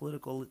have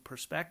political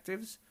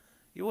perspectives,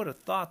 you would have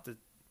thought that.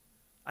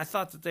 I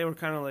thought that they were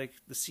kind of like,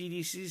 the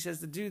CDC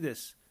says to do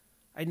this.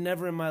 I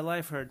never in my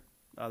life heard,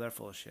 oh, they're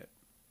full of shit.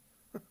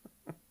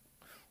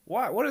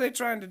 Why? What are they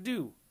trying to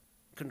do?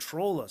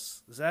 Control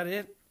us. Is that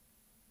it?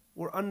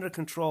 We're under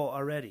control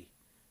already.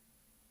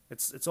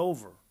 It's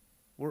over.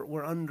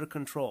 We're under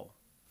control.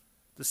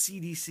 The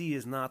CDC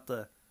is not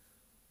the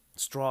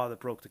straw that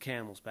broke the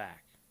camel's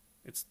back.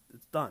 It's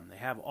done. They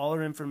have all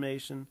our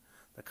information.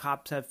 The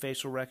cops have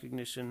facial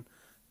recognition.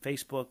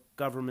 Facebook,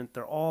 government,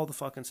 they're all the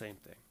fucking same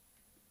thing.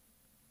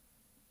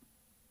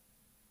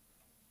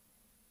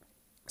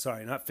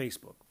 Sorry, not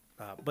Facebook.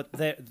 But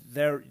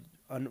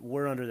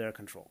we're under their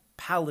control.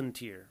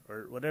 Palantir,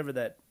 or whatever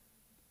that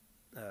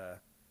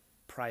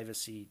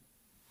privacy,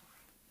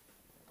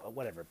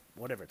 whatever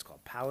it's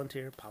called.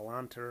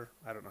 Palantir,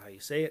 I don't know how you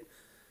say it.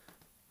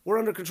 We're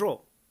under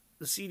control.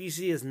 The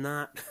CDC is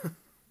not.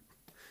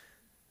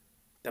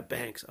 The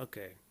banks,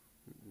 okay.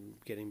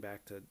 Getting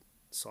back to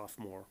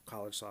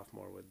college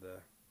sophomore with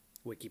the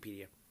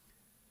Wikipedia.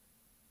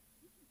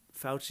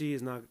 Fauci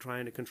is not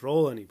trying to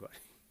control anybody.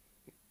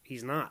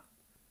 He's not.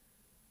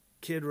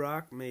 Kid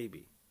Rock,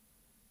 maybe.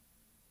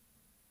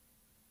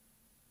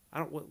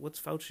 What's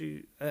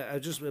Fauci?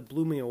 It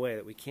blew me away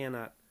that we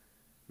cannot.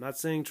 I'm not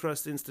saying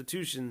trust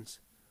institutions.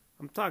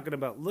 I'm talking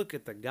about look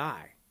at the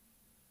guy.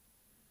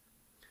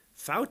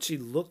 Fauci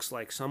looks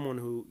like someone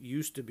who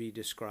used to be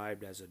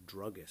described as a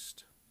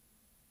druggist.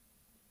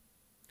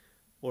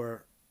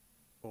 Or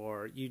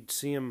you'd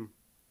see him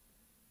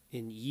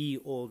in ye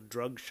old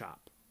drug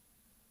shop.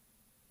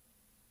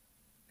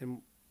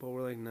 But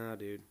we're like, nah,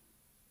 dude.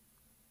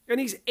 And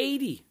he's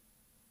 80.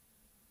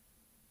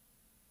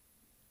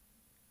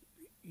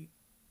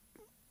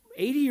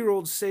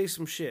 80-year-olds say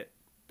some shit.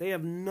 They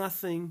have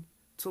nothing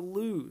to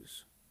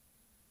lose.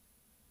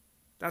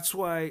 That's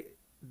why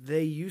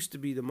they used to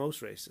be the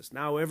most racist.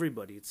 Now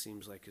everybody, it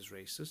seems like, is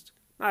racist.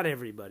 Not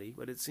everybody,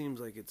 but it seems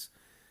like it's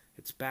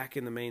back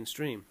in the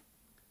mainstream.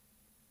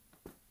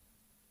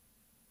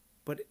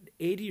 But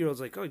 80-year-olds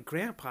like, oh,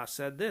 Grandpa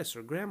said this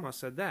or Grandma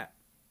said that.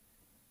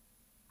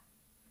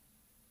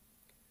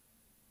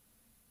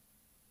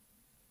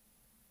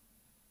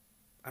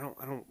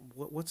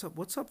 What's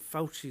up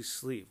Fauci's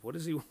sleeve? What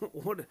is he,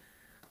 what?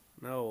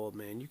 No, old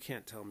man, you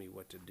can't tell me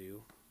what to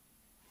do.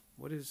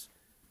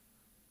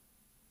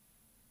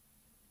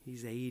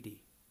 He's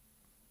 80.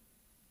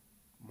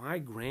 My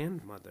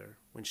grandmother,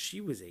 when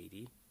she was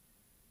 80,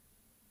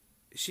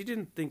 she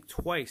didn't think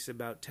twice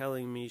about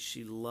telling me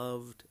she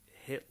loved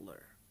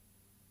Hitler.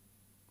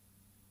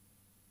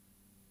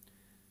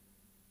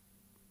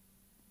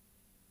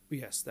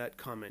 Yes, that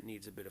comment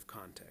needs a bit of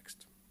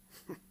context.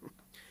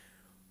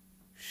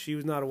 She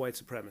was not a white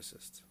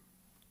supremacist.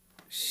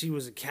 She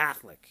was a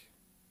Catholic,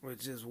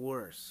 which is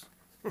worse.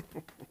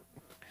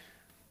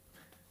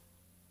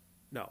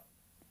 No.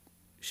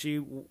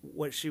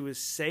 What she was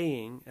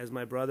saying, as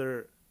my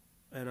brother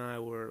and I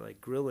were like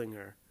grilling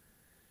her,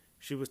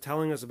 she was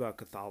telling us about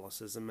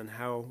Catholicism and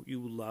how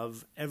you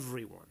love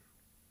everyone.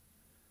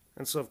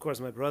 And so, of course,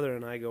 my brother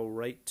and I go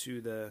right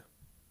to the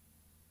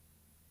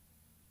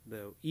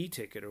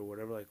e-ticket or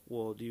whatever, like,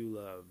 well, do you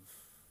love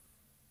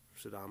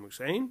Saddam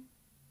Hussein?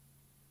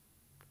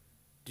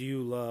 Do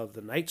you love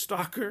the Night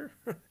Stalker?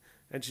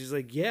 And she's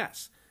like,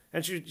 yes.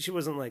 And she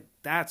wasn't like,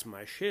 that's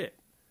my shit.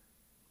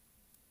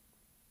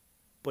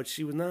 But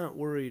she was not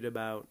worried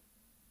about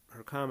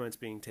her comments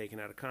being taken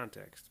out of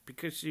context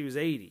because she was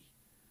 80.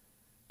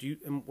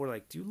 And we're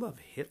like, do you love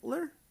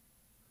Hitler?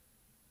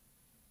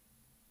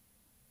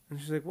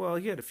 And she's like, well,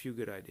 he had a few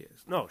good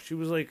ideas. No, she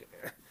was like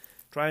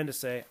trying to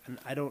say, and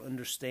I don't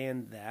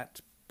understand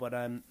that, but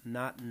I'm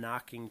not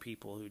knocking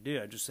people who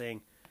do. I'm just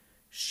saying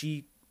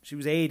she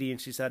was 80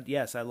 and she said,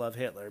 yes, I love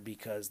Hitler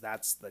because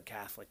that's the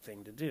Catholic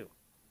thing to do.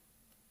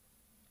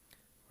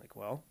 Like,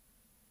 well,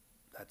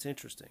 that's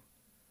interesting.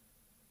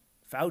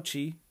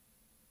 Fauci,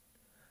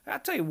 I'll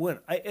tell you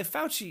what, if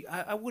Fauci,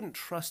 I wouldn't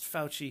trust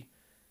Fauci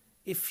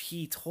if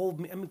he told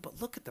me,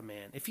 but look at the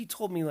man. If he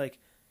told me, like,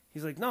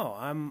 he's like, no,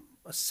 I'm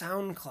a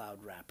SoundCloud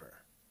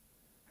rapper,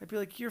 I'd be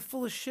like, you're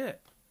full of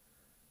shit.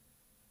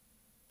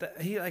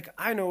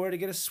 I know where to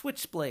get a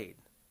switchblade.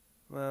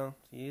 Well,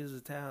 he is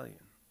Italian.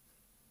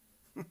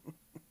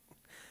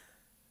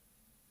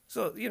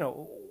 So,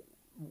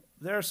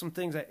 there are some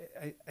things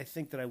I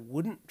think that I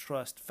wouldn't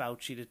trust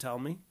Fauci to tell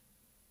me.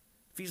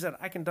 If he said,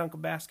 I can dunk a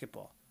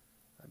basketball,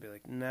 I'd be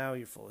like, now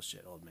you're full of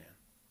shit, old man.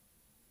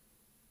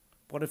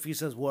 What if he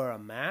says, wear a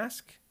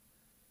mask?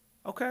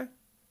 Okay.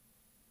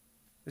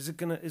 All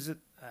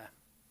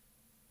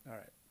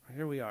right,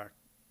 here we are,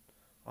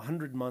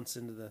 100 months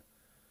into the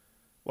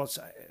Well,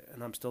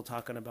 and I'm still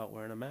talking about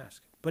wearing a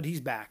mask, but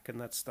he's back, and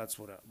that's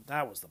what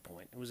that was the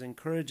point. It was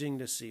encouraging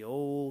to see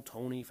old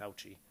Tony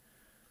Fauci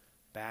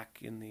back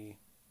in the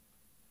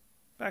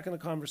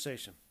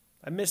conversation.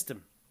 I missed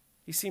him.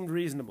 He seemed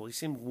reasonable. He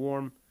seemed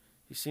warm.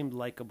 He seemed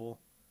likable.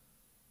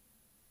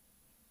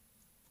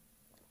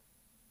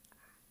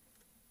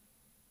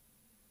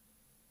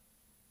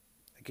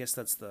 I guess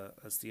that's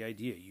the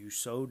idea. You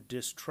sow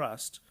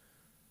distrust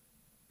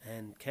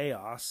and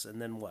chaos, and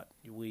then what?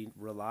 We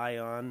rely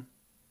on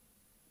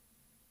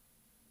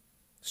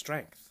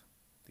strength.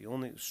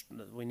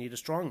 We need a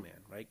strong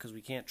man, right? Because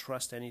we can't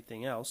trust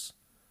anything else.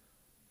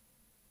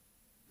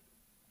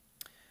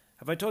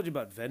 Have I told you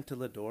about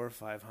Ventilador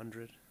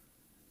 500?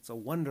 It's a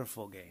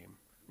wonderful game.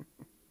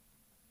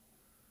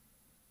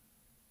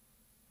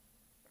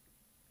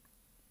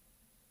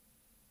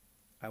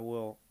 I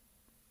will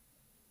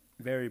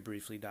very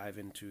briefly dive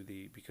into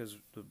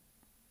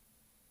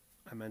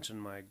I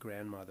mentioned my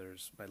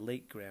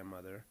late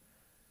grandmother,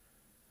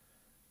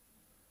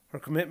 her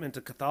commitment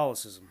to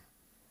Catholicism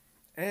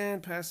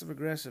and passive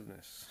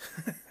aggressiveness.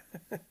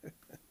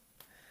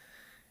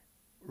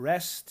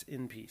 Rest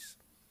in peace.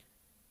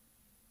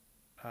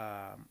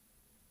 But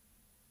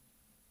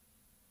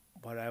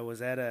I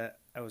was at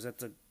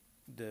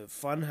the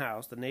fun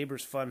house, the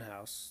neighbor's fun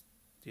house,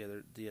 the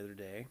other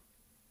day,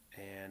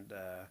 and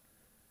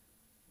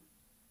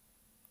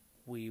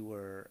we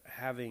were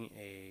having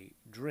a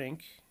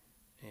drink,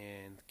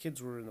 and the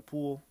kids were in the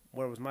pool.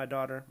 Where was my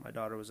daughter? My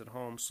daughter was at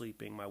home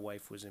sleeping. My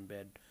wife was in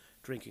bed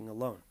drinking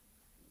alone.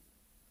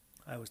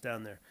 I was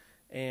down there,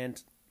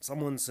 and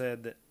someone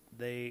said that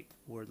they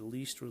were the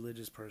least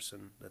religious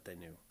person that they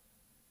knew,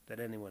 that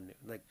anyone knew.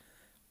 Like,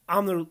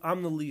 I'm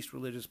the least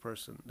religious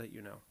person that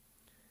you know,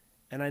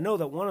 and I know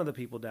that one of the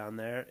people down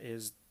there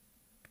is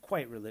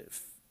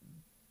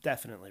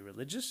definitely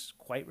religious,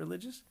 quite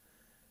religious,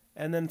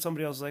 and then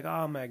somebody else is like,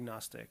 "Oh, I'm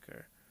agnostic,"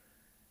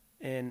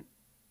 and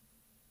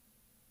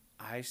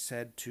I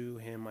said to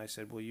him,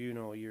 "Well,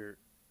 you're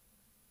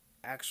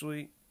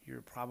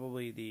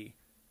probably the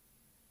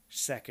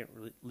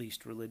second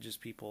least religious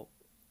people."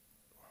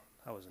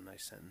 That was a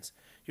nice sentence.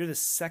 You're the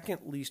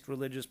second least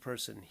religious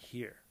person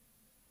here.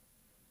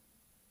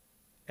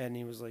 And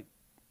he was like,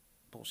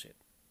 "Bullshit."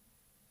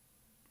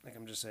 Like,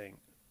 I'm just saying,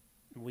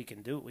 we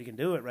can do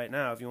it right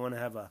now. If you want to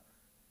have a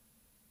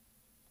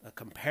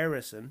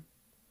comparison,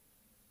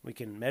 we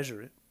can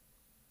measure it.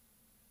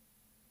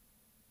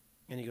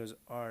 And he goes,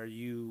 "Are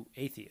you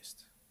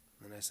atheist?"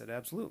 And I said,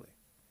 "Absolutely."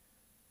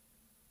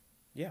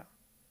 Yeah.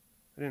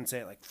 I didn't say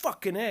it like,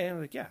 "Fucking A." I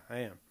was like, "Yeah, I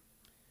am."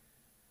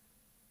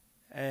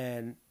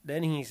 And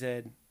then he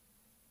said,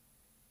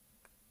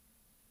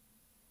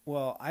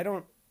 "Well, I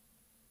don't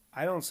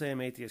say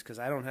I'm atheist because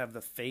I don't have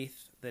the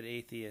faith that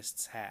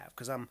atheists have.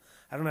 Because I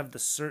don't have the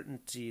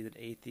certainty that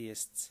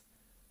atheists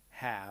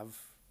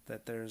have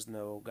that there's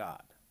no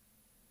God."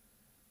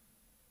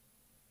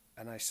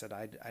 And I said,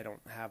 I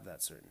don't have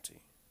that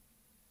certainty.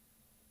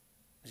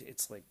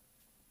 It's like,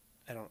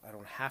 I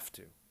don't have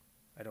to.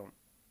 I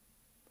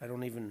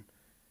don't even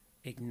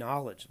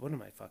acknowledge. What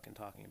am I fucking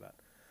talking about?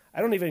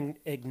 I don't even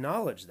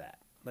acknowledge that.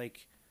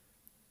 Like,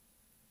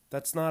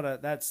 that's not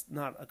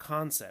a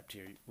concept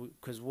here.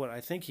 Because what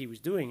I think he was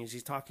doing is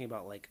he's talking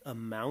about like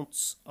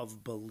amounts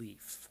of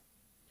belief,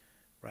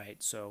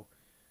 right? So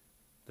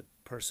the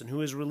person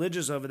who is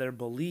religious over there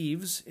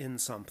believes in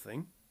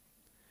something,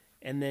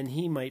 and then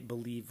he might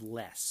believe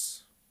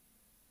less.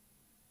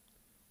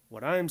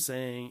 What I'm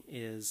saying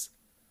is,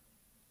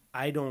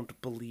 I don't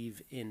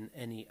believe in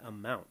any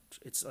amount.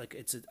 It's like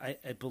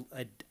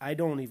I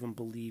don't even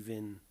believe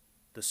in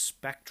the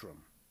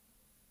spectrum.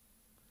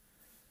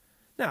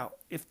 Now,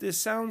 if this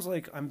sounds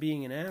like I'm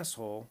being an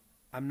asshole,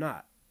 I'm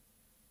not.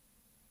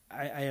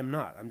 I am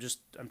not.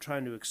 I'm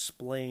trying to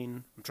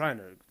explain. I'm trying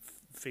to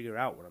figure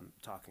out what I'm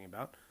talking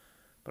about,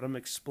 but I'm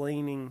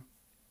explaining.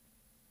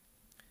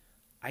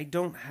 I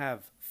don't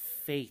have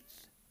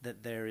faith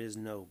that there is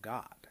no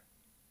God.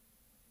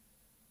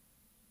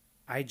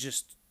 I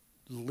just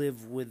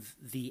live with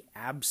the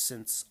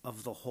absence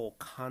of the whole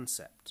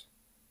concept.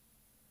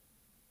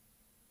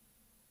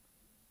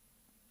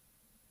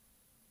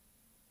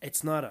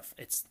 It's not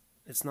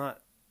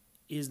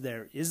is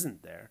there,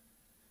 isn't there.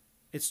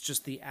 It's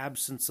just the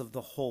absence of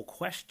the whole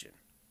question.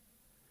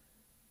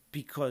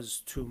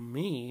 Because to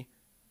me,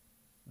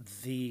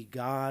 the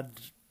God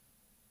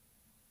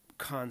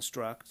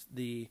construct,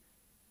 the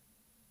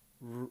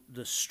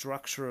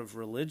structure of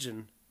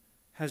religion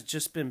has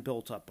just been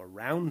built up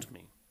around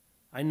me.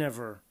 I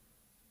never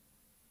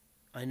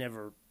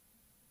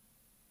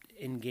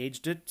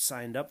engaged it,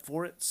 signed up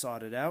for it,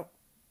 sought it out.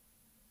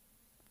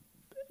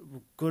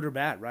 Good or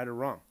bad, right or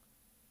wrong.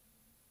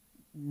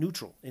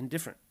 Neutral,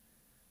 indifferent.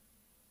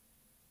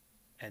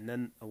 And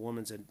then a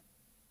woman said,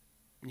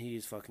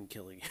 "He's fucking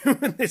killing you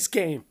in this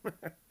game."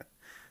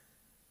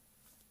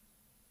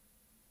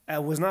 I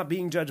was not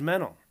being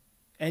judgmental.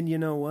 And you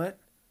know what?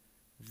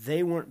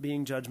 They weren't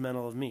being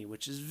judgmental of me,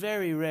 which is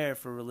very rare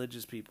for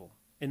religious people,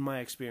 in my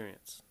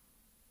experience.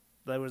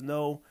 There was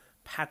no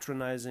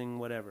patronizing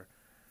whatever.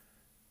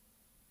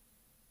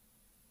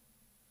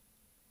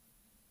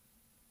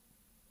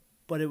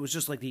 but it was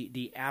just like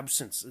the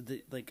absence.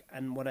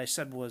 And what I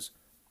said was,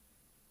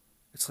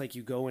 it's like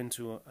you go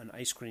into an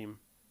ice cream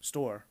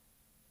store.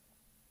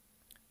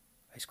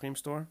 Ice cream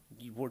store?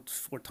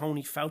 Where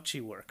Tony Fauci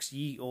works.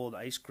 Ye old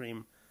ice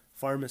cream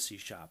pharmacy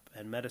shop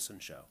and medicine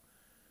show.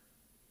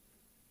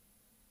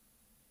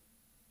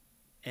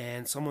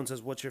 And someone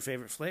says, what's your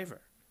favorite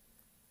flavor?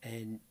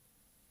 And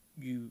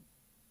you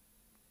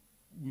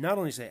not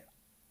only say,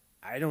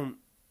 I don't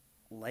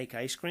like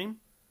ice cream,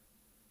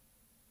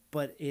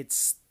 but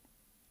it's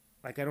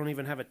like I don't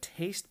even have a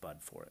taste bud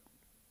for it.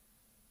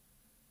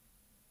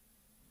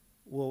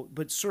 Well,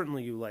 but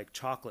certainly you like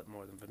chocolate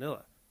more than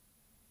vanilla.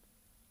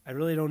 I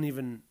really don't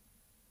even...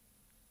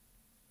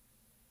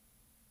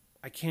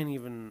 I can't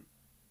even...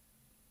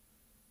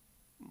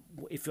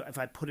 If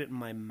I put it in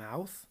my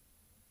mouth,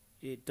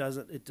 it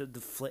doesn't... the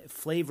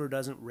flavor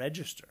doesn't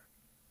register.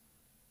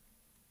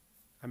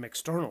 I'm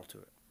external to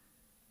it.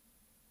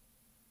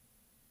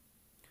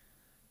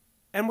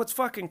 And what's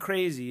fucking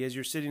crazy is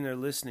you're sitting there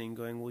listening,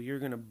 going, well, you're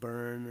going to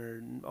burn,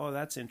 or, oh,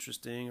 that's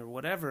interesting, or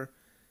whatever,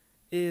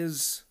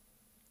 is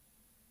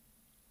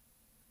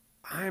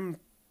I'm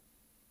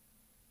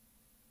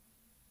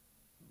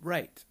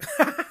right.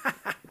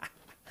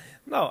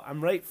 No,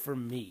 I'm right for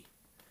me.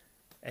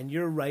 And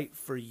you're right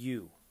for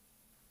you.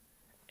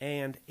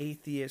 And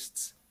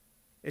atheists,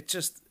 it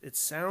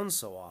sounds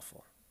so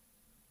awful.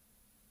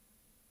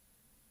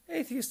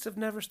 Atheists have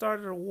never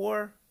started a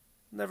war,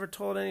 never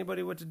told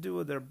anybody what to do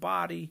with their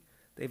body.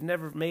 They've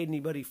never made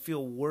anybody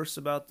feel worse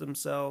about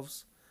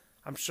themselves.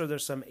 I'm sure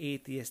there's some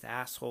atheist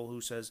asshole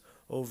who says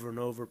over and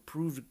over,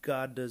 prove that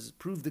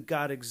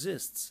God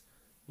exists.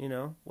 You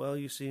know, well,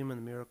 you see him in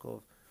the miracle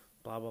of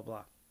blah, blah,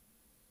 blah.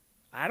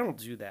 I don't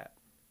do that.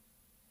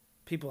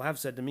 People have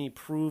said to me,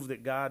 prove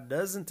that God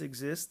doesn't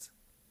exist.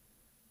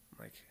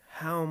 I'm like,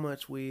 how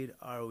much weed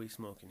are we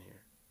smoking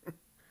here?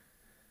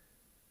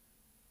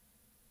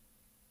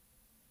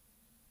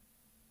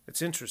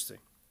 It's interesting.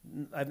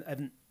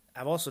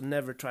 I've also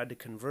never tried to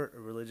convert a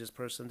religious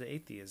person to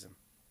atheism.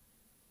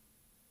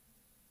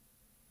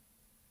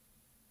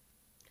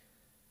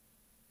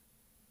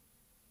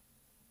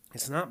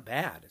 It's not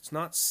bad. It's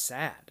not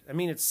sad. I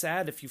mean, it's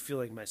sad if you feel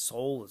like my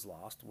soul is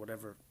lost,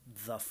 whatever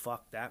the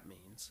fuck that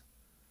means.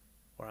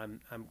 Or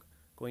I'm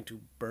going to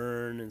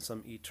burn in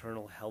some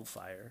eternal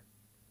hellfire.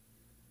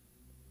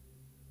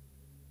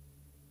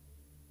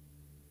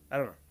 I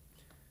don't know.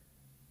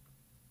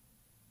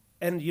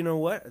 And you know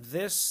what?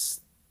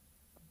 This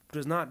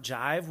does not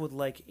jive with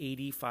like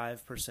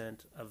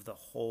 85% of the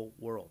whole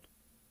world.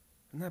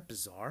 Isn't that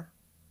bizarre?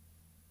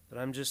 That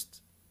I'm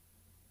just...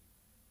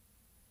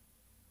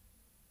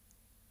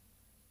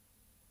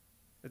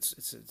 I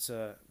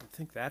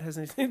think that has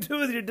anything to do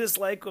with your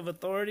dislike of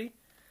authority.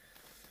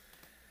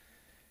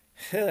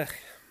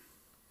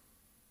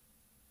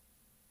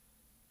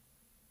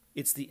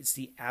 It's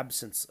the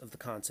absence of the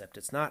concept.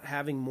 It's not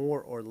having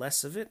more or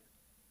less of it.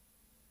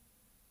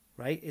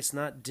 Right? It's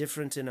not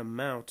different in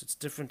amount. It's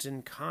different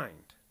in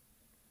kind.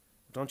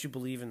 Don't you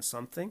believe in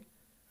something?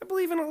 I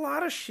believe in a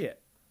lot of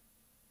shit.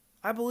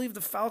 I believe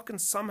the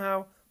Falcons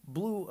somehow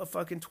blew a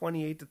fucking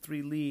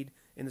 28-3 lead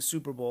in the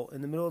Super Bowl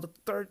in the middle of the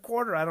third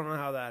quarter. I don't know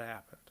how that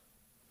happened.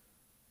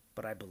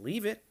 But I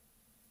believe it.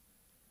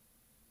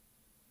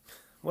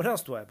 What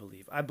else do I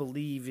believe? I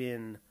believe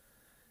in...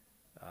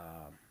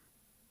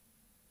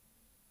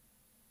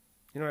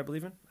 you know what I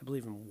believe in? I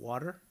believe in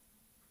water.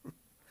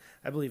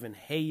 I believe in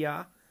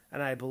hey-ya.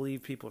 And I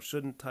believe people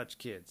shouldn't touch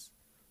kids.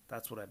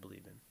 That's what I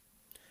believe in.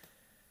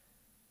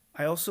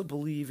 I also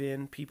believe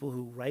in people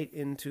who write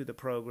into the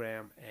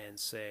program and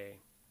say,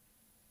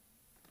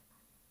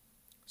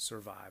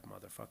 survive,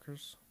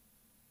 motherfuckers.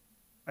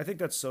 I think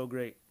that's so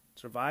great.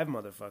 Survive,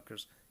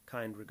 motherfuckers.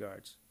 Kind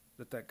regards.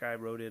 That guy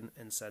wrote in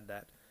and said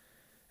that.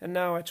 And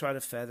now I try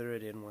to feather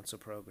it in once a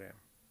program.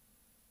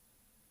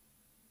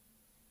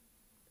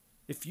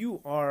 If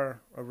you are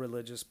a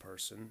religious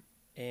person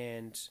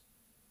and...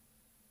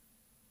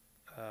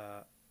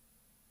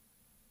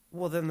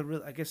 well,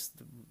 then I guess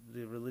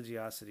the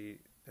religiosity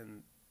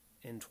and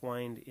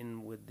entwined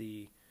in with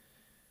the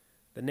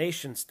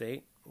nation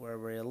state, where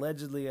we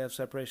allegedly have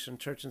separation of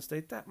church and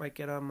state, that might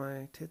get on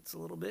my tits a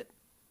little bit.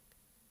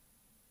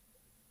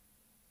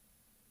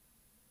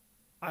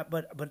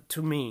 But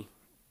to me,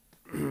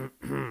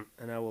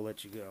 and I will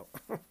let you go,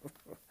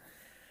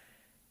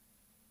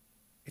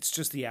 it's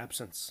just the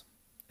absence.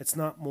 It's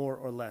not more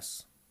or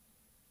less.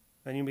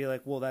 And you'll be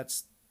like, well,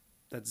 that's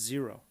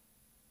zero.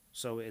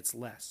 So it's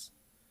less.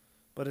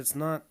 But it's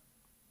not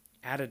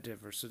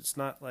additive, or so it's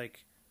not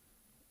like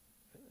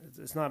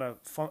it's not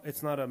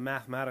a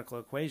mathematical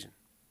equation.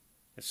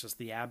 It's just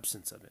the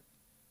absence of it.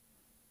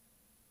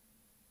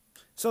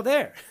 So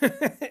there.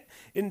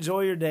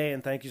 Enjoy your day,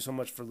 and thank you so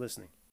much for listening.